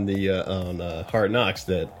told him in the on Hard Knocks,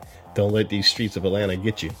 that don't let these streets of Atlanta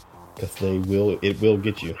get you, because it will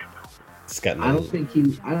get you. I don't think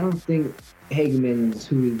Hageman is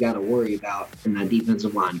who we've got to worry about in that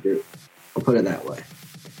defensive line group. I'll put it that way.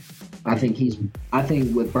 I think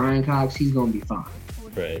with Brian Cox, he's going to be fine.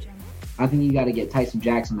 Right. I think you got to get Tyson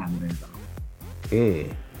Jackson out of there, though.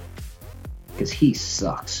 Because he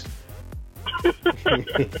sucks.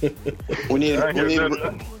 We need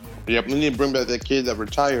to bring back that kid that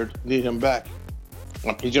retired. Need him back.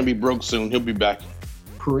 He's gonna be broke soon. He'll be back.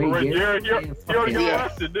 He already got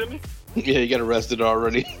arrested, didn't he? Yeah, he got arrested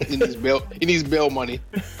already. He needs bail money.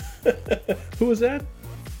 Who was that?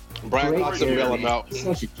 Brian Cox will bail him out. He's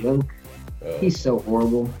such a joke. He's so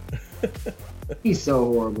horrible. He's so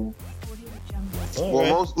horrible.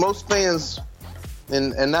 Most fans,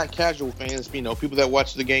 and not casual fans, people that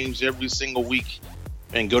watch the games every single week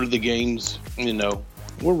and go to the games,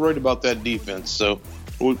 we're worried about that defense. So,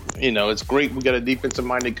 it's great we got a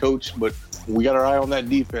defensive-minded coach, but we got our eye on that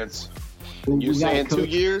defense. You're saying 2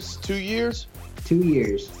 years? 2 years? 2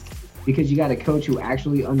 years. Because you got a coach who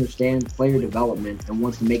actually understands player development and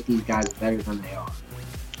wants to make these guys better than they are.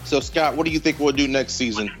 So, Scott, what do you think we'll do next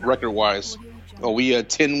season, record-wise? Are we a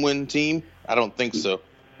 10-win team? I don't think so.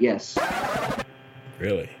 Yes.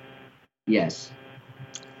 Really? Yes.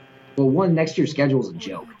 Well, next year's schedule is a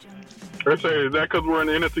joke. Is that because we're in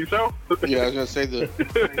the NFC South? Yeah, I was going to say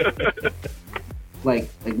that. like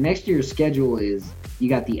next year's schedule is, you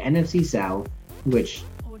got the NFC South, which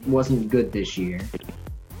wasn't good this year.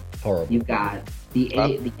 Horrible. You got the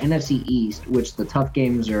NFC East, which the tough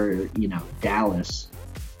games are, Dallas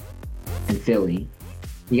and Philly.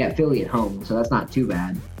 You got Philly at home, so that's not too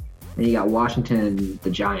bad. Then you got Washington and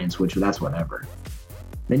the Giants, which that's whatever.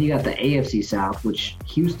 Then you got the AFC South, which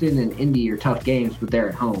Houston and Indy are tough games, but they're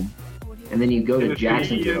at home. And then you go to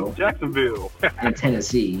Jacksonville and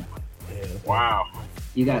Tennessee. Yeah. Wow.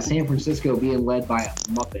 You got San Francisco being led by a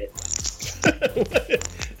Muppet.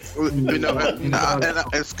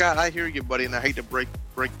 And Scott, I hear you, buddy, and I hate to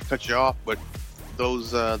cut you off, but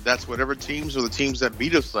those that's whatever teams are the teams that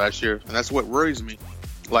beat us last year, and that's what worries me.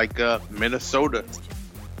 Like Minnesota.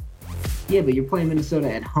 Yeah, but you're playing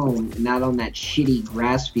Minnesota at home and not on that shitty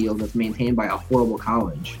grass field that's maintained by a horrible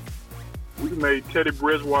college. We made Teddy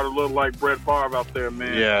Bridgewater look like Brett Favre out there,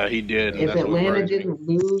 man. Yeah, he did. If Atlanta didn't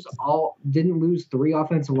lose 3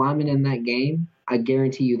 offensive linemen in that game, I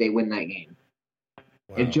guarantee you they win that game.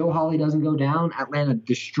 Wow. If Joe Hawley doesn't go down, Atlanta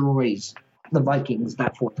destroys the Vikings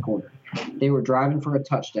that fourth quarter. They were driving for a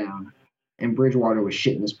touchdown, and Bridgewater was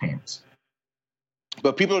shitting his pants.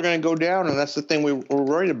 But people are going to go down, and that's the thing we're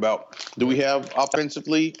worried about. Do we have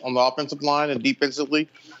offensively on the offensive line and defensively?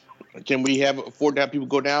 Can we afford to have people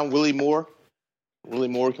go down? Willie Moore,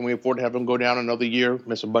 can we afford to have him go down another year,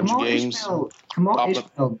 miss a bunch of games? Kamal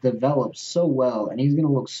Ishmael developed so well, and he's going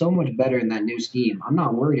to look so much better in that new scheme. I'm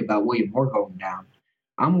not worried about William Moore going down.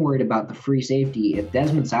 I'm worried about the free safety. If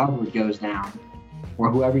Desmond Southwood goes down, or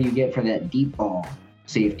whoever you get for that deep ball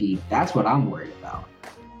safety, that's what I'm worried about.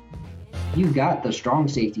 You got the strong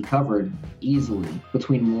safety covered easily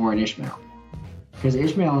between Moore and Ishmael. Because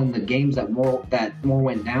Ishmael, in the games that Moore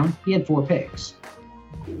went down, he had 4 picks.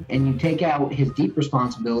 And you take out his deep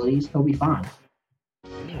responsibilities, he'll be fine.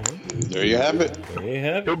 There you have it.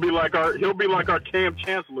 He'll be like our Cam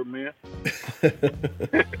Chancellor, man.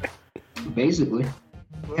 Basically.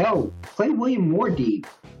 Hell, play William Moore deep.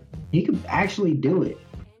 He could actually do it.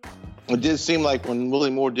 It did seem like when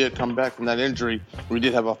Willie Moore did come back from that injury, we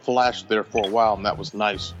did have a flash there for a while, and that was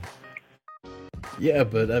nice. Yeah,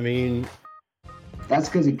 but I mean, that's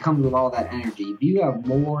because he comes with all that energy. If you have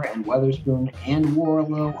Moore and Weatherspoon and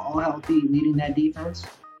Warlow all healthy leading that defense,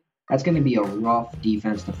 that's going to be a rough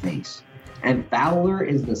defense to face. And Fowler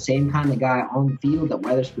is the same kind of guy on the field that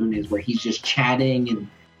Weatherspoon is, where he's just chatting and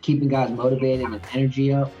keeping guys motivated and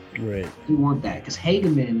energy up. Right. You want that, because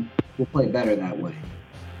Hageman will play better that way.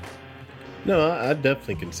 No, I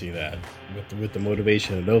definitely can see that with the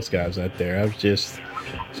motivation of those guys out there. I was just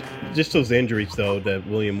those injuries though that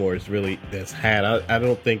William Moore has had. I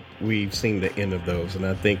don't think we've seen the end of those, and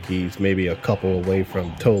I think he's maybe a couple away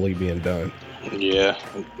from totally being done. Yeah,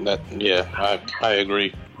 I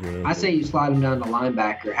agree. Yeah. I say you slide him down to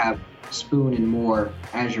linebacker, have Spoon and Moore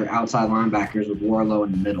as your outside linebackers with Warlow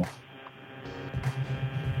in the middle.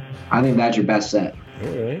 I think that's your best set. All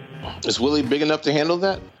right. Is Willie big enough to handle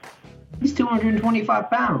that? He's 225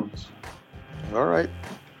 pounds. All right.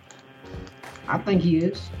 I think he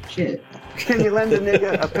is. Shit. Can you lend a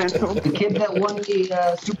nigga a pencil? The kid that won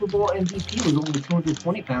the Super Bowl MVP was only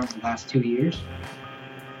 220 pounds the last 2 years.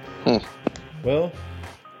 Well,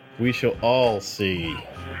 we shall all see.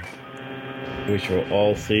 We shall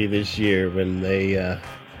all see this year when they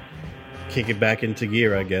kick it back into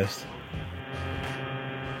gear, I guess.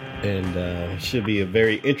 And it should be a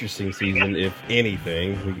very interesting season, if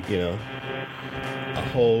anything. A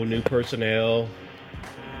whole new personnel.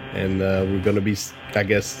 And we're going to be, I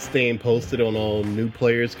guess, staying posted on all new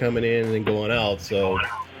players coming in and going out. So,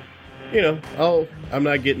 I'm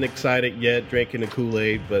not getting excited yet, drinking the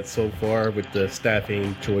Kool-Aid, but so far with the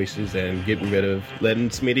staffing choices and letting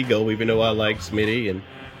Smitty go, even though I like Smitty and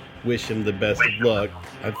wish him the best of luck,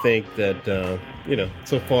 I think that,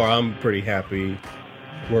 so far I'm pretty happy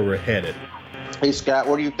where we're headed. Hey, Scott,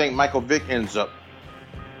 where do you think Michael Vick ends up?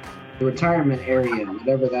 The retirement area,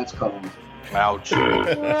 whatever that's called. Ouch. I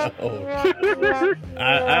have to agree.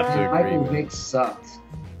 Michael Vick sucked.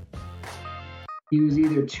 He was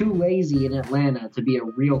either too lazy in Atlanta to be a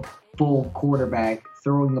real full quarterback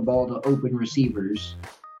throwing the ball to open receivers,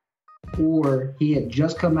 or he had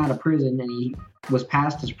just come out of prison and he was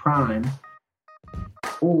past his prime,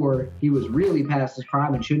 or he was really past his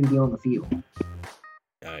prime and shouldn't be on the field.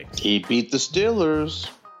 Yikes. He beat the Steelers.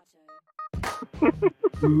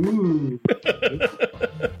 Ooh.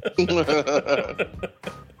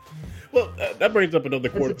 Well, that brings up another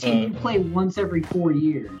quarter. That's a team you play once every 4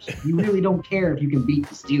 years. You really don't care if you can beat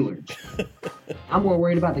the Steelers. I'm more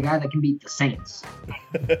worried about the guy that can beat the Saints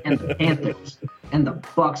and the Panthers and the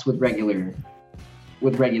Bucks with regularity.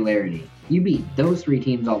 You beat those three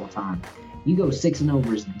teams all the time. You go 6-0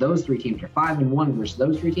 versus those three teams, or 5-1 versus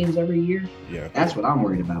those three teams every year. Yeah, that's what I'm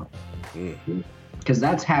worried about. Because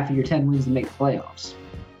that's half of your 10 wins to make the playoffs.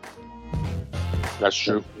 That's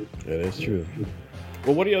true. That is true.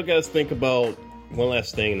 Well, what do y'all guys think about one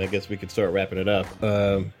last thing, and I guess we could start wrapping it up.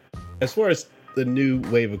 As far as the new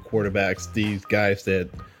wave of quarterbacks, these guys that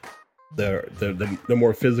the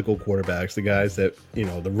more physical quarterbacks, the guys that,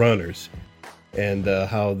 the runners, and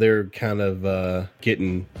how they're kind of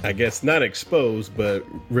getting, I guess, not exposed, but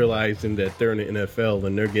realizing that they're in the NFL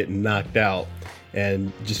and they're getting knocked out.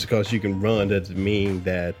 And just because you can run doesn't mean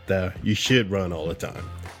that you should run all the time.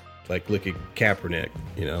 Like, look at Kaepernick,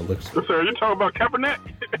 Sir, you talking about Kaepernick?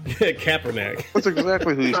 Kaepernick. That's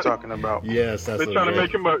exactly who he's talking about. Yes, that's they trying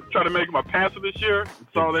to make him a passer this year.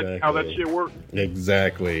 Saw exactly. how that shit worked.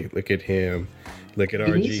 Exactly. Look at him. Look at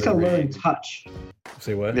RG. He needs to learn touch.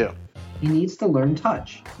 Say what? Yeah. He needs to learn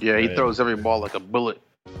touch. Yeah, he throws every ball like a bullet.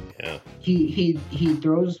 Yeah. He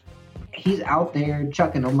throws. He's out there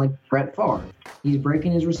chucking them like Brett Favre. He's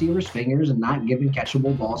breaking his receivers' fingers and not giving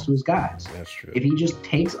catchable balls to his guys. That's true. If he just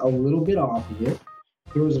takes a little bit off of it,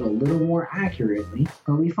 throws it a little more accurately,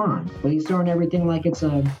 he'll be fine. But he's throwing everything like it's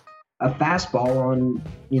a fastball on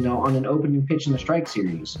an opening pitch in the strike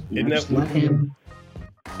series. Isn't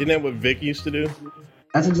that what Vic used to do?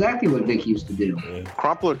 That's exactly what Vic used to do. Yeah.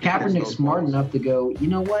 Kaepernick's smart enough to go, you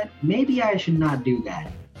know what? Maybe I should not do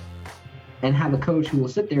that. And have a coach who will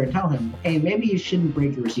sit there and tell him, hey, maybe you shouldn't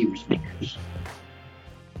break the receiver's fingers.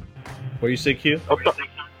 What do you say, Q?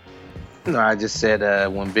 No, I just said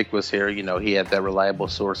when Vic was here, he had that reliable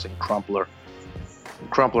source in Crumpler.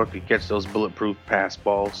 Crumpler could catch those bulletproof pass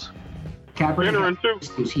balls.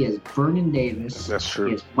 Kaepernick, he has Vernon Davis. That's true.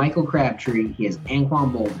 He has Michael Crabtree. He has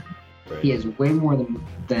Anquan Boldin. Right. He has way more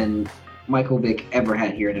than Michael Vick ever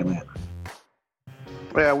had here in Atlanta.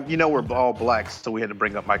 Well, we're all blacks, so we had to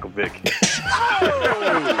bring up Michael Vick.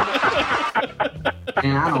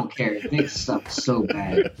 Man, I don't care. Vick sucks so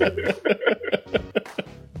bad.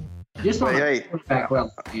 Just on the quarterback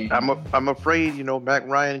level. I'm afraid, Matt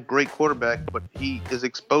Ryan, great quarterback, but he is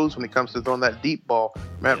exposed when it comes to throwing that deep ball.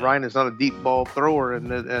 Matt Ryan is not a deep ball thrower,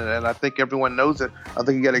 and I think everyone knows it. I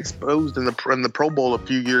think he got exposed in the Pro Bowl a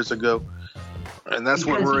few years ago. And that's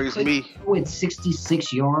what worries me. With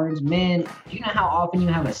 66 yards, man, do you know how often you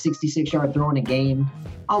have a 66-yard throw in a game?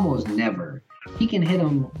 Almost never. He can hit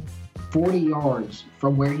him 40 yards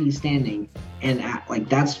from where he's standing, and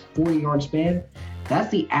that's 40-yard span. That's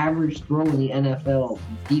the average throw in the NFL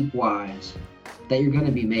deep-wise that you're going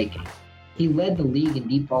to be making. He led the league in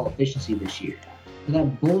deep ball efficiency this year. So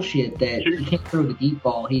that bullshit that he can't throw the deep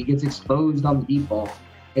ball, he gets exposed on the deep ball,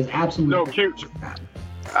 is absolutely cute.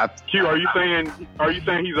 Q, are you saying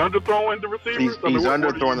he's underthrowing the receivers? He's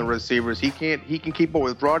underthrowing the receivers. He can keep up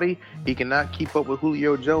with Brody. He cannot keep up with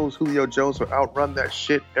Julio Jones. Julio Jones will outrun that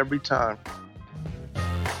shit every time.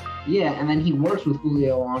 Yeah, and then he works with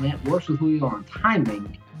Julio on it, works with Julio on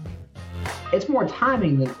timing. It's more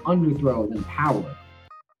timing than underthrow than power.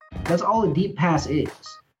 That's all a deep pass is.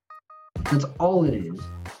 That's all it is.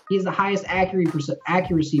 He has the highest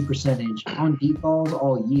accuracy percentage on deep balls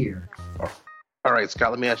all year. All right,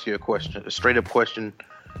 Scott, let me ask you a question, a straight-up question,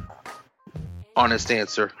 honest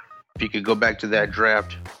answer. If you could go back to that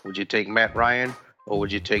draft, would you take Matt Ryan or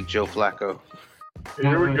would you take Joe Flacco?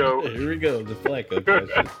 Here we go. Here we go, the Flacco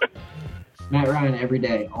question. Matt Ryan every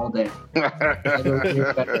day, all day.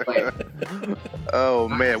 Oh,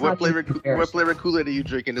 man. What flavor Kool-Aid are you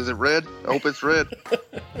drinking? Is it red? I hope it's red.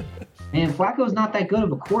 Man, Flacco's not that good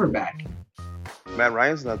of a quarterback. Matt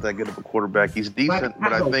Ryan's not that good of a quarterback. He's decent,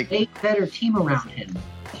 but I think... a better team around him,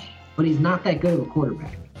 but he's not that good of a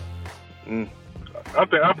quarterback. I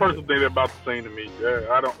personally think they're about the same to me.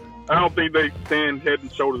 I don't think they stand head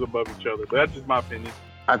and shoulders above each other. That's just my opinion.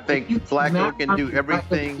 I think Flacco can do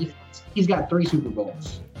everything. He's got 3 Super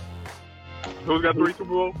Bowls. Who's got 3 Super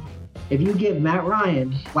Bowls? If you give Matt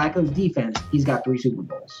Ryan Flacco's defense, he's got 3 Super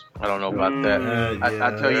Bowls. I don't know about that.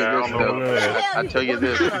 I tell you this, though. I tell you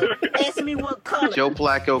this. Ask me what color. Joe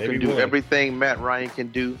Flacco can do everything Matt Ryan can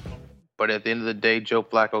do, but at the end of the day, Joe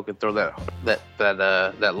Flacco can throw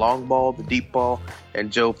that long ball, the deep ball,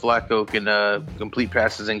 and Joe Flacco can complete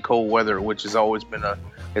passes in cold weather, which has always been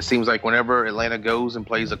it seems like whenever Atlanta goes and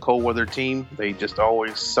plays a cold weather team, they just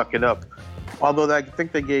always suck it up. Although I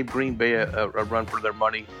think they gave Green Bay a run for their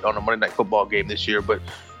money on a Monday Night Football game this year, but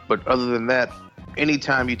other than that,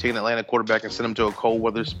 anytime you take an Atlanta quarterback and send them to a cold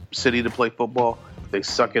weather city to play football, they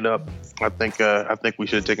suck it up. I think we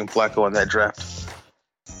should have taken Flacco on that draft.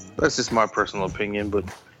 That's just my personal opinion, but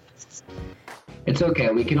it's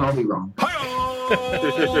okay. We can all be wrong. All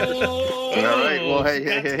right. Well,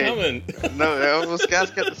 hey. No,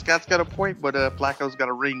 Scott's got a point, but Flacco's got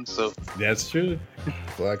a ring, so that's true.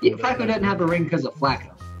 Flacco doesn't have a ring because of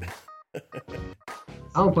Flacco.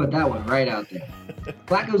 I'll put that one right out there.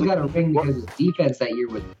 Flacco's got a ring because his defense that year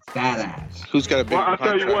was badass. Who's got a big I'll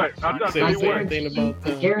tell you what.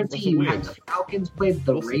 I guarantee you, had the Falcons played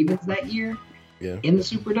the Ravens that year in the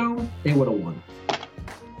Superdome, they would have won.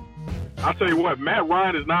 I'll tell you what, Matt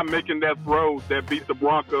Ryan is not making that throw that beat the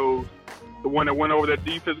Broncos, the one that went over that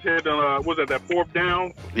defense head on, was that 4th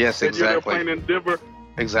down? Yes, exactly. They were playing in Denver.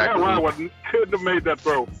 Exactly. Matt Ryan couldn't have made that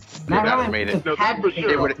throw. Matt Ryan made it. No, that's for sure.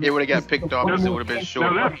 It would have got picked off because it would have been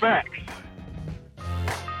short. Now, that's facts.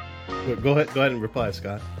 Go ahead and reply,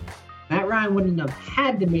 Scott. Matt Ryan wouldn't have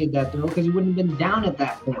had to made that throw because he wouldn't have been down at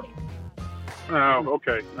that point. Oh,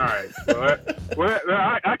 okay. All right. Well,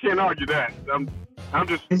 I can't argue that. I'm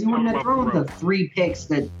just because he wouldn't have thrown the 3 picks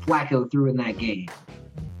that Flacco threw in that game.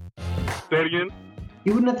 Say it again?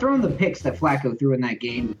 He wouldn't have thrown the picks that Flacco threw in that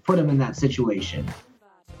game to put him in that situation.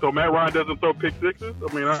 So Matt Ryan doesn't throw pick sixes?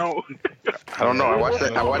 I mean, I don't know. I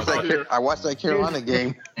watched that Carolina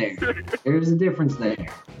game. There's a difference there.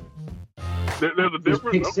 There's a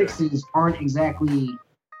difference? Pick sixes aren't exactly...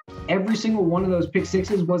 Every single one of those pick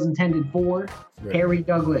sixes was intended for Harry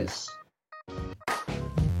Douglas.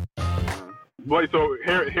 Wait, so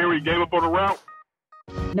Harry gave up on the route?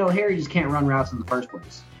 No, Harry just can't run routes in the first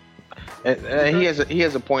place. He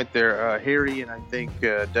has a point there. Harry and I think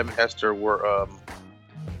Devin Hester were,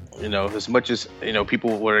 as much as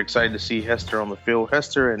people were excited to see Hester on the field.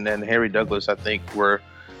 Hester and then Harry Douglas, I think,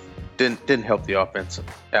 didn't help the offense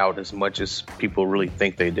out as much as people really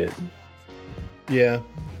think they did. Yeah,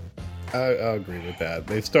 I agree with that.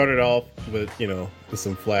 They started off with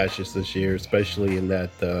some flashes this year, especially in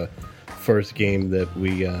that first game that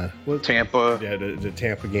we Tampa. Yeah, the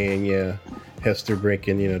Tampa game. Yeah, Hester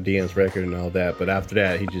breaking Deion's record and all that. But after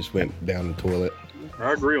that, he just went down the toilet.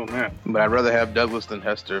 I agree on that. But I'd rather have Douglas than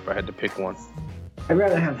Hester if I had to pick one. I'd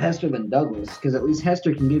rather have Hester than Douglas because at least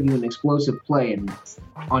Hester can give you an explosive play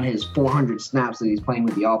on his 400 snaps that he's playing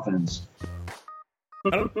with the offense.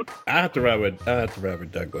 I have to ride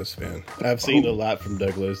with Douglas, man. I've seen a lot from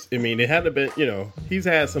Douglas. I mean, it had to been, he's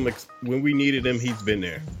had some when we needed him, he's been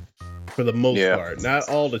there for the most part. Not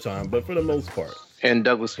all the time, but for the most part. And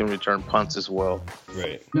Douglas can return punts as well.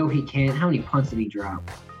 Right. No, he can't. How many punts did he drop?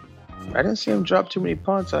 I didn't see him drop too many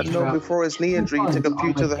punts. I know before his knee injury, he took a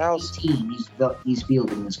few to the house. He's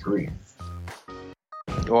fielded in his career.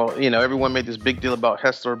 Well, everyone made this big deal about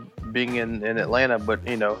Hester being in Atlanta, but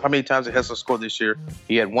how many times did Hester score this year?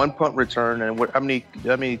 He had 1 punt return, and how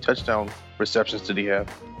many touchdown receptions did he have?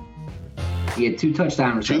 He had 2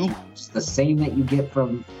 touchdown receptions. The same that you get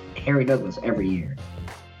from Harry Douglas every year.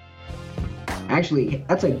 Actually,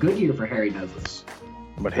 that's a good year for Harry Douglas.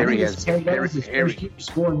 But Harry Douglas is first year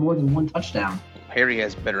scoring more than one touchdown. Harry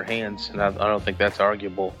has better hands, and I don't think that's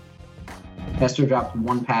arguable. Hester dropped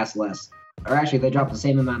one pass less. Or actually, they dropped the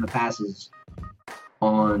same amount of passes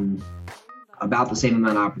on about the same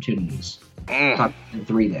amount of opportunities. Top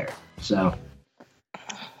 3 there. So,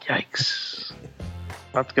 yikes.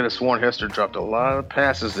 I could have sworn Hester dropped a lot of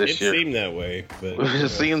passes this year. It seemed that way. But, it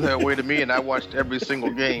seemed that way to me, and I watched every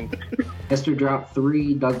single game. Hester dropped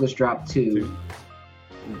 3, Douglas dropped 2.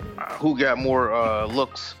 Who got more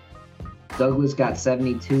looks? Douglas got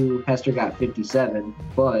 72, Hester got 57,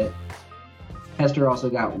 but Hester also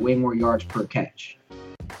got way more yards per catch.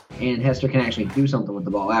 And Hester can actually do something with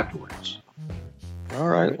the ball afterwards. All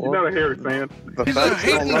right. You're not a Harry fan. He's a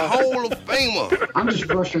hidden Hall of Famer. I'm just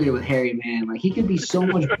frustrated with Harry, man. Like, he could be so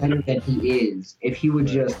much better than he is if he would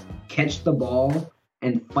just catch the ball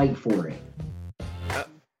and fight for it.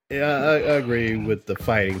 Yeah, I agree with the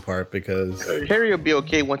fighting part because Harry will be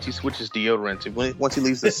okay once he switches deodorant. Once he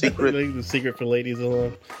leaves the secret. Leave the secret for ladies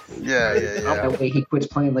alone. Yeah. That way he quits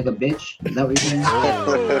playing like a bitch. Is that what you're saying?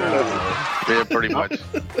 Yeah, pretty much.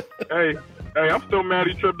 Hey, I'm still mad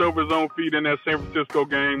he tripped over his own feet in that San Francisco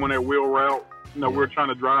game on that wheel route. We were trying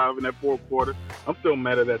to drive in that fourth quarter. I'm still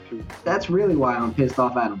mad at that, too. That's really why I'm pissed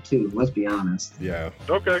off at him, too. Let's be honest. Yeah.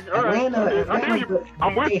 Okay, all right. Atlanta,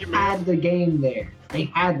 I'm with you, man. They had the game there. They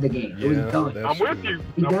had the game. It was done. I'm with you.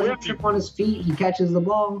 He doesn't trip on his feet. He catches the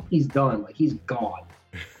ball. He's done. Like, he's gone.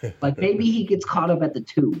 Like, maybe he gets caught up at the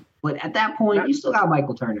 2. But at that point, you still got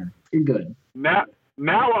Michael Turner. You're good.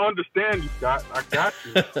 Now I understand you, Scott. I got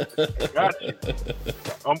you.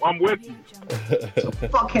 I'm with you. So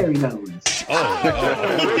fuck Harry Douglas.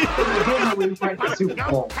 We went to Super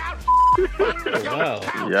Bowl. Wow.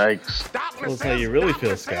 Yikes. That's how you really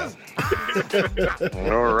feel, Scott.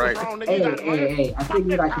 All right. Hey. I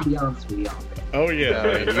figured I could be honest with y'all. Oh,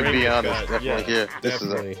 yeah. You can be honest. Definitely. Yeah.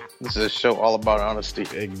 This is a show all about honesty.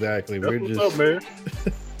 Exactly. That's We're what's just... up, man.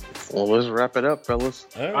 Well, let's wrap it up, fellas.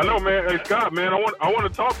 Right. I know, man. Hey, Scott, man, I want to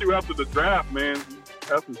talk to you after the draft, man.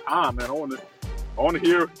 Have some time, man. I want to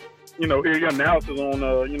hear, hear your analysis on,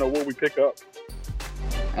 what we pick up.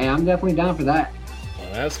 Hey, I'm definitely down for that.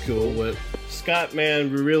 Well, that's cool. But Scott, man,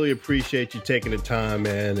 we really appreciate you taking the time,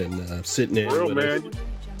 man, and sitting in. For real, man. Us.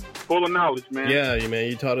 Full of knowledge, man. Yeah, man.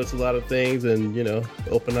 You taught us a lot of things, and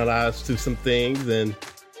opened our eyes to some things, and.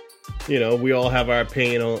 We all have our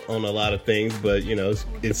opinion on a lot of things, but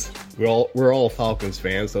we're all Falcons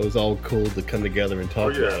fans, so it's all cool to come together and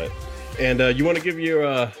talk about it. And you want to give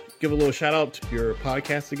a little shout out to your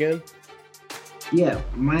podcast again? Yeah,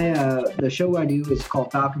 my the show I do is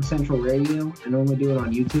called Falcon Central Radio. I normally do it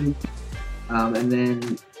on YouTube, and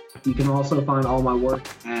then you can also find all my work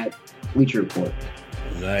at Bleacher Report.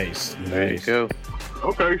 Nice. There you go.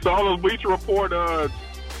 Okay, so all those Bleacher Report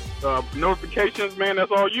notifications, man,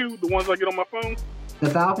 that's all you, the ones I get on my phone?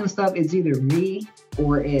 The Falcon stuff, it's either me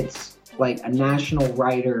or it's like a national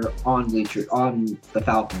writer on the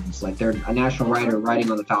Falcons. Like they're a national writer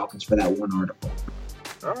writing on the Falcons for that one article.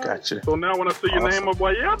 All right. Gotcha. So now when I see your name, I'm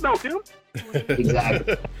like, yeah, I know him.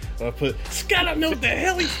 Exactly. I put Scott, I know what the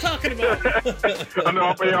hell he's talking about. I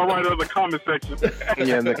know, I'll write in the comment section.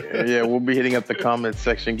 Yeah, we'll be hitting up the comment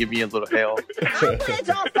section, give you a little hell. I'm glad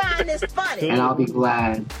y'all find this funny. And I'll be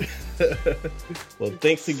glad. Well,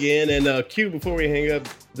 thanks again. And Q, before we hang up,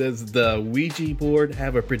 does the Ouija board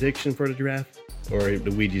have a prediction for the draft? Or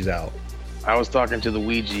the Ouija's out? I was talking to the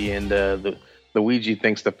Ouija, and the Ouija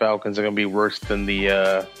thinks the Falcons are going to be worse than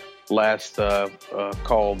the last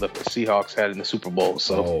call that the Seahawks had in the Super Bowl.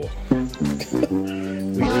 So,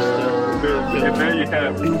 And there you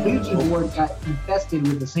have it. The Ouija board got infested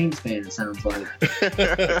with the Saints fan, it sounds like.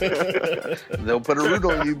 they'll put a root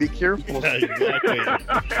on you. Be careful. Yeah, exactly.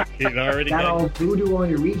 It already Got all voodoo on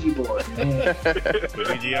your Ouija board, man.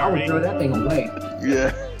 I would throw that thing away.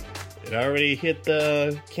 Yeah. It already hit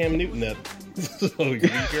Cam Newton up. So be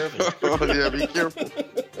careful. Yeah, be careful.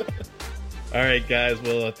 All right, guys.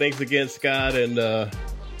 Well, thanks again, Scott, and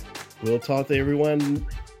we'll talk to everyone,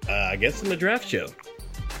 I guess, in the draft show.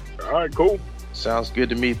 All right, cool. Sounds good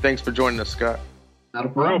to me. Thanks for joining us, Scott. Not a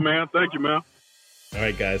Bro, problem. man. Thank you, man. All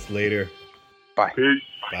right, guys. Later. Bye. Peace.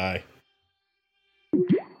 Bye.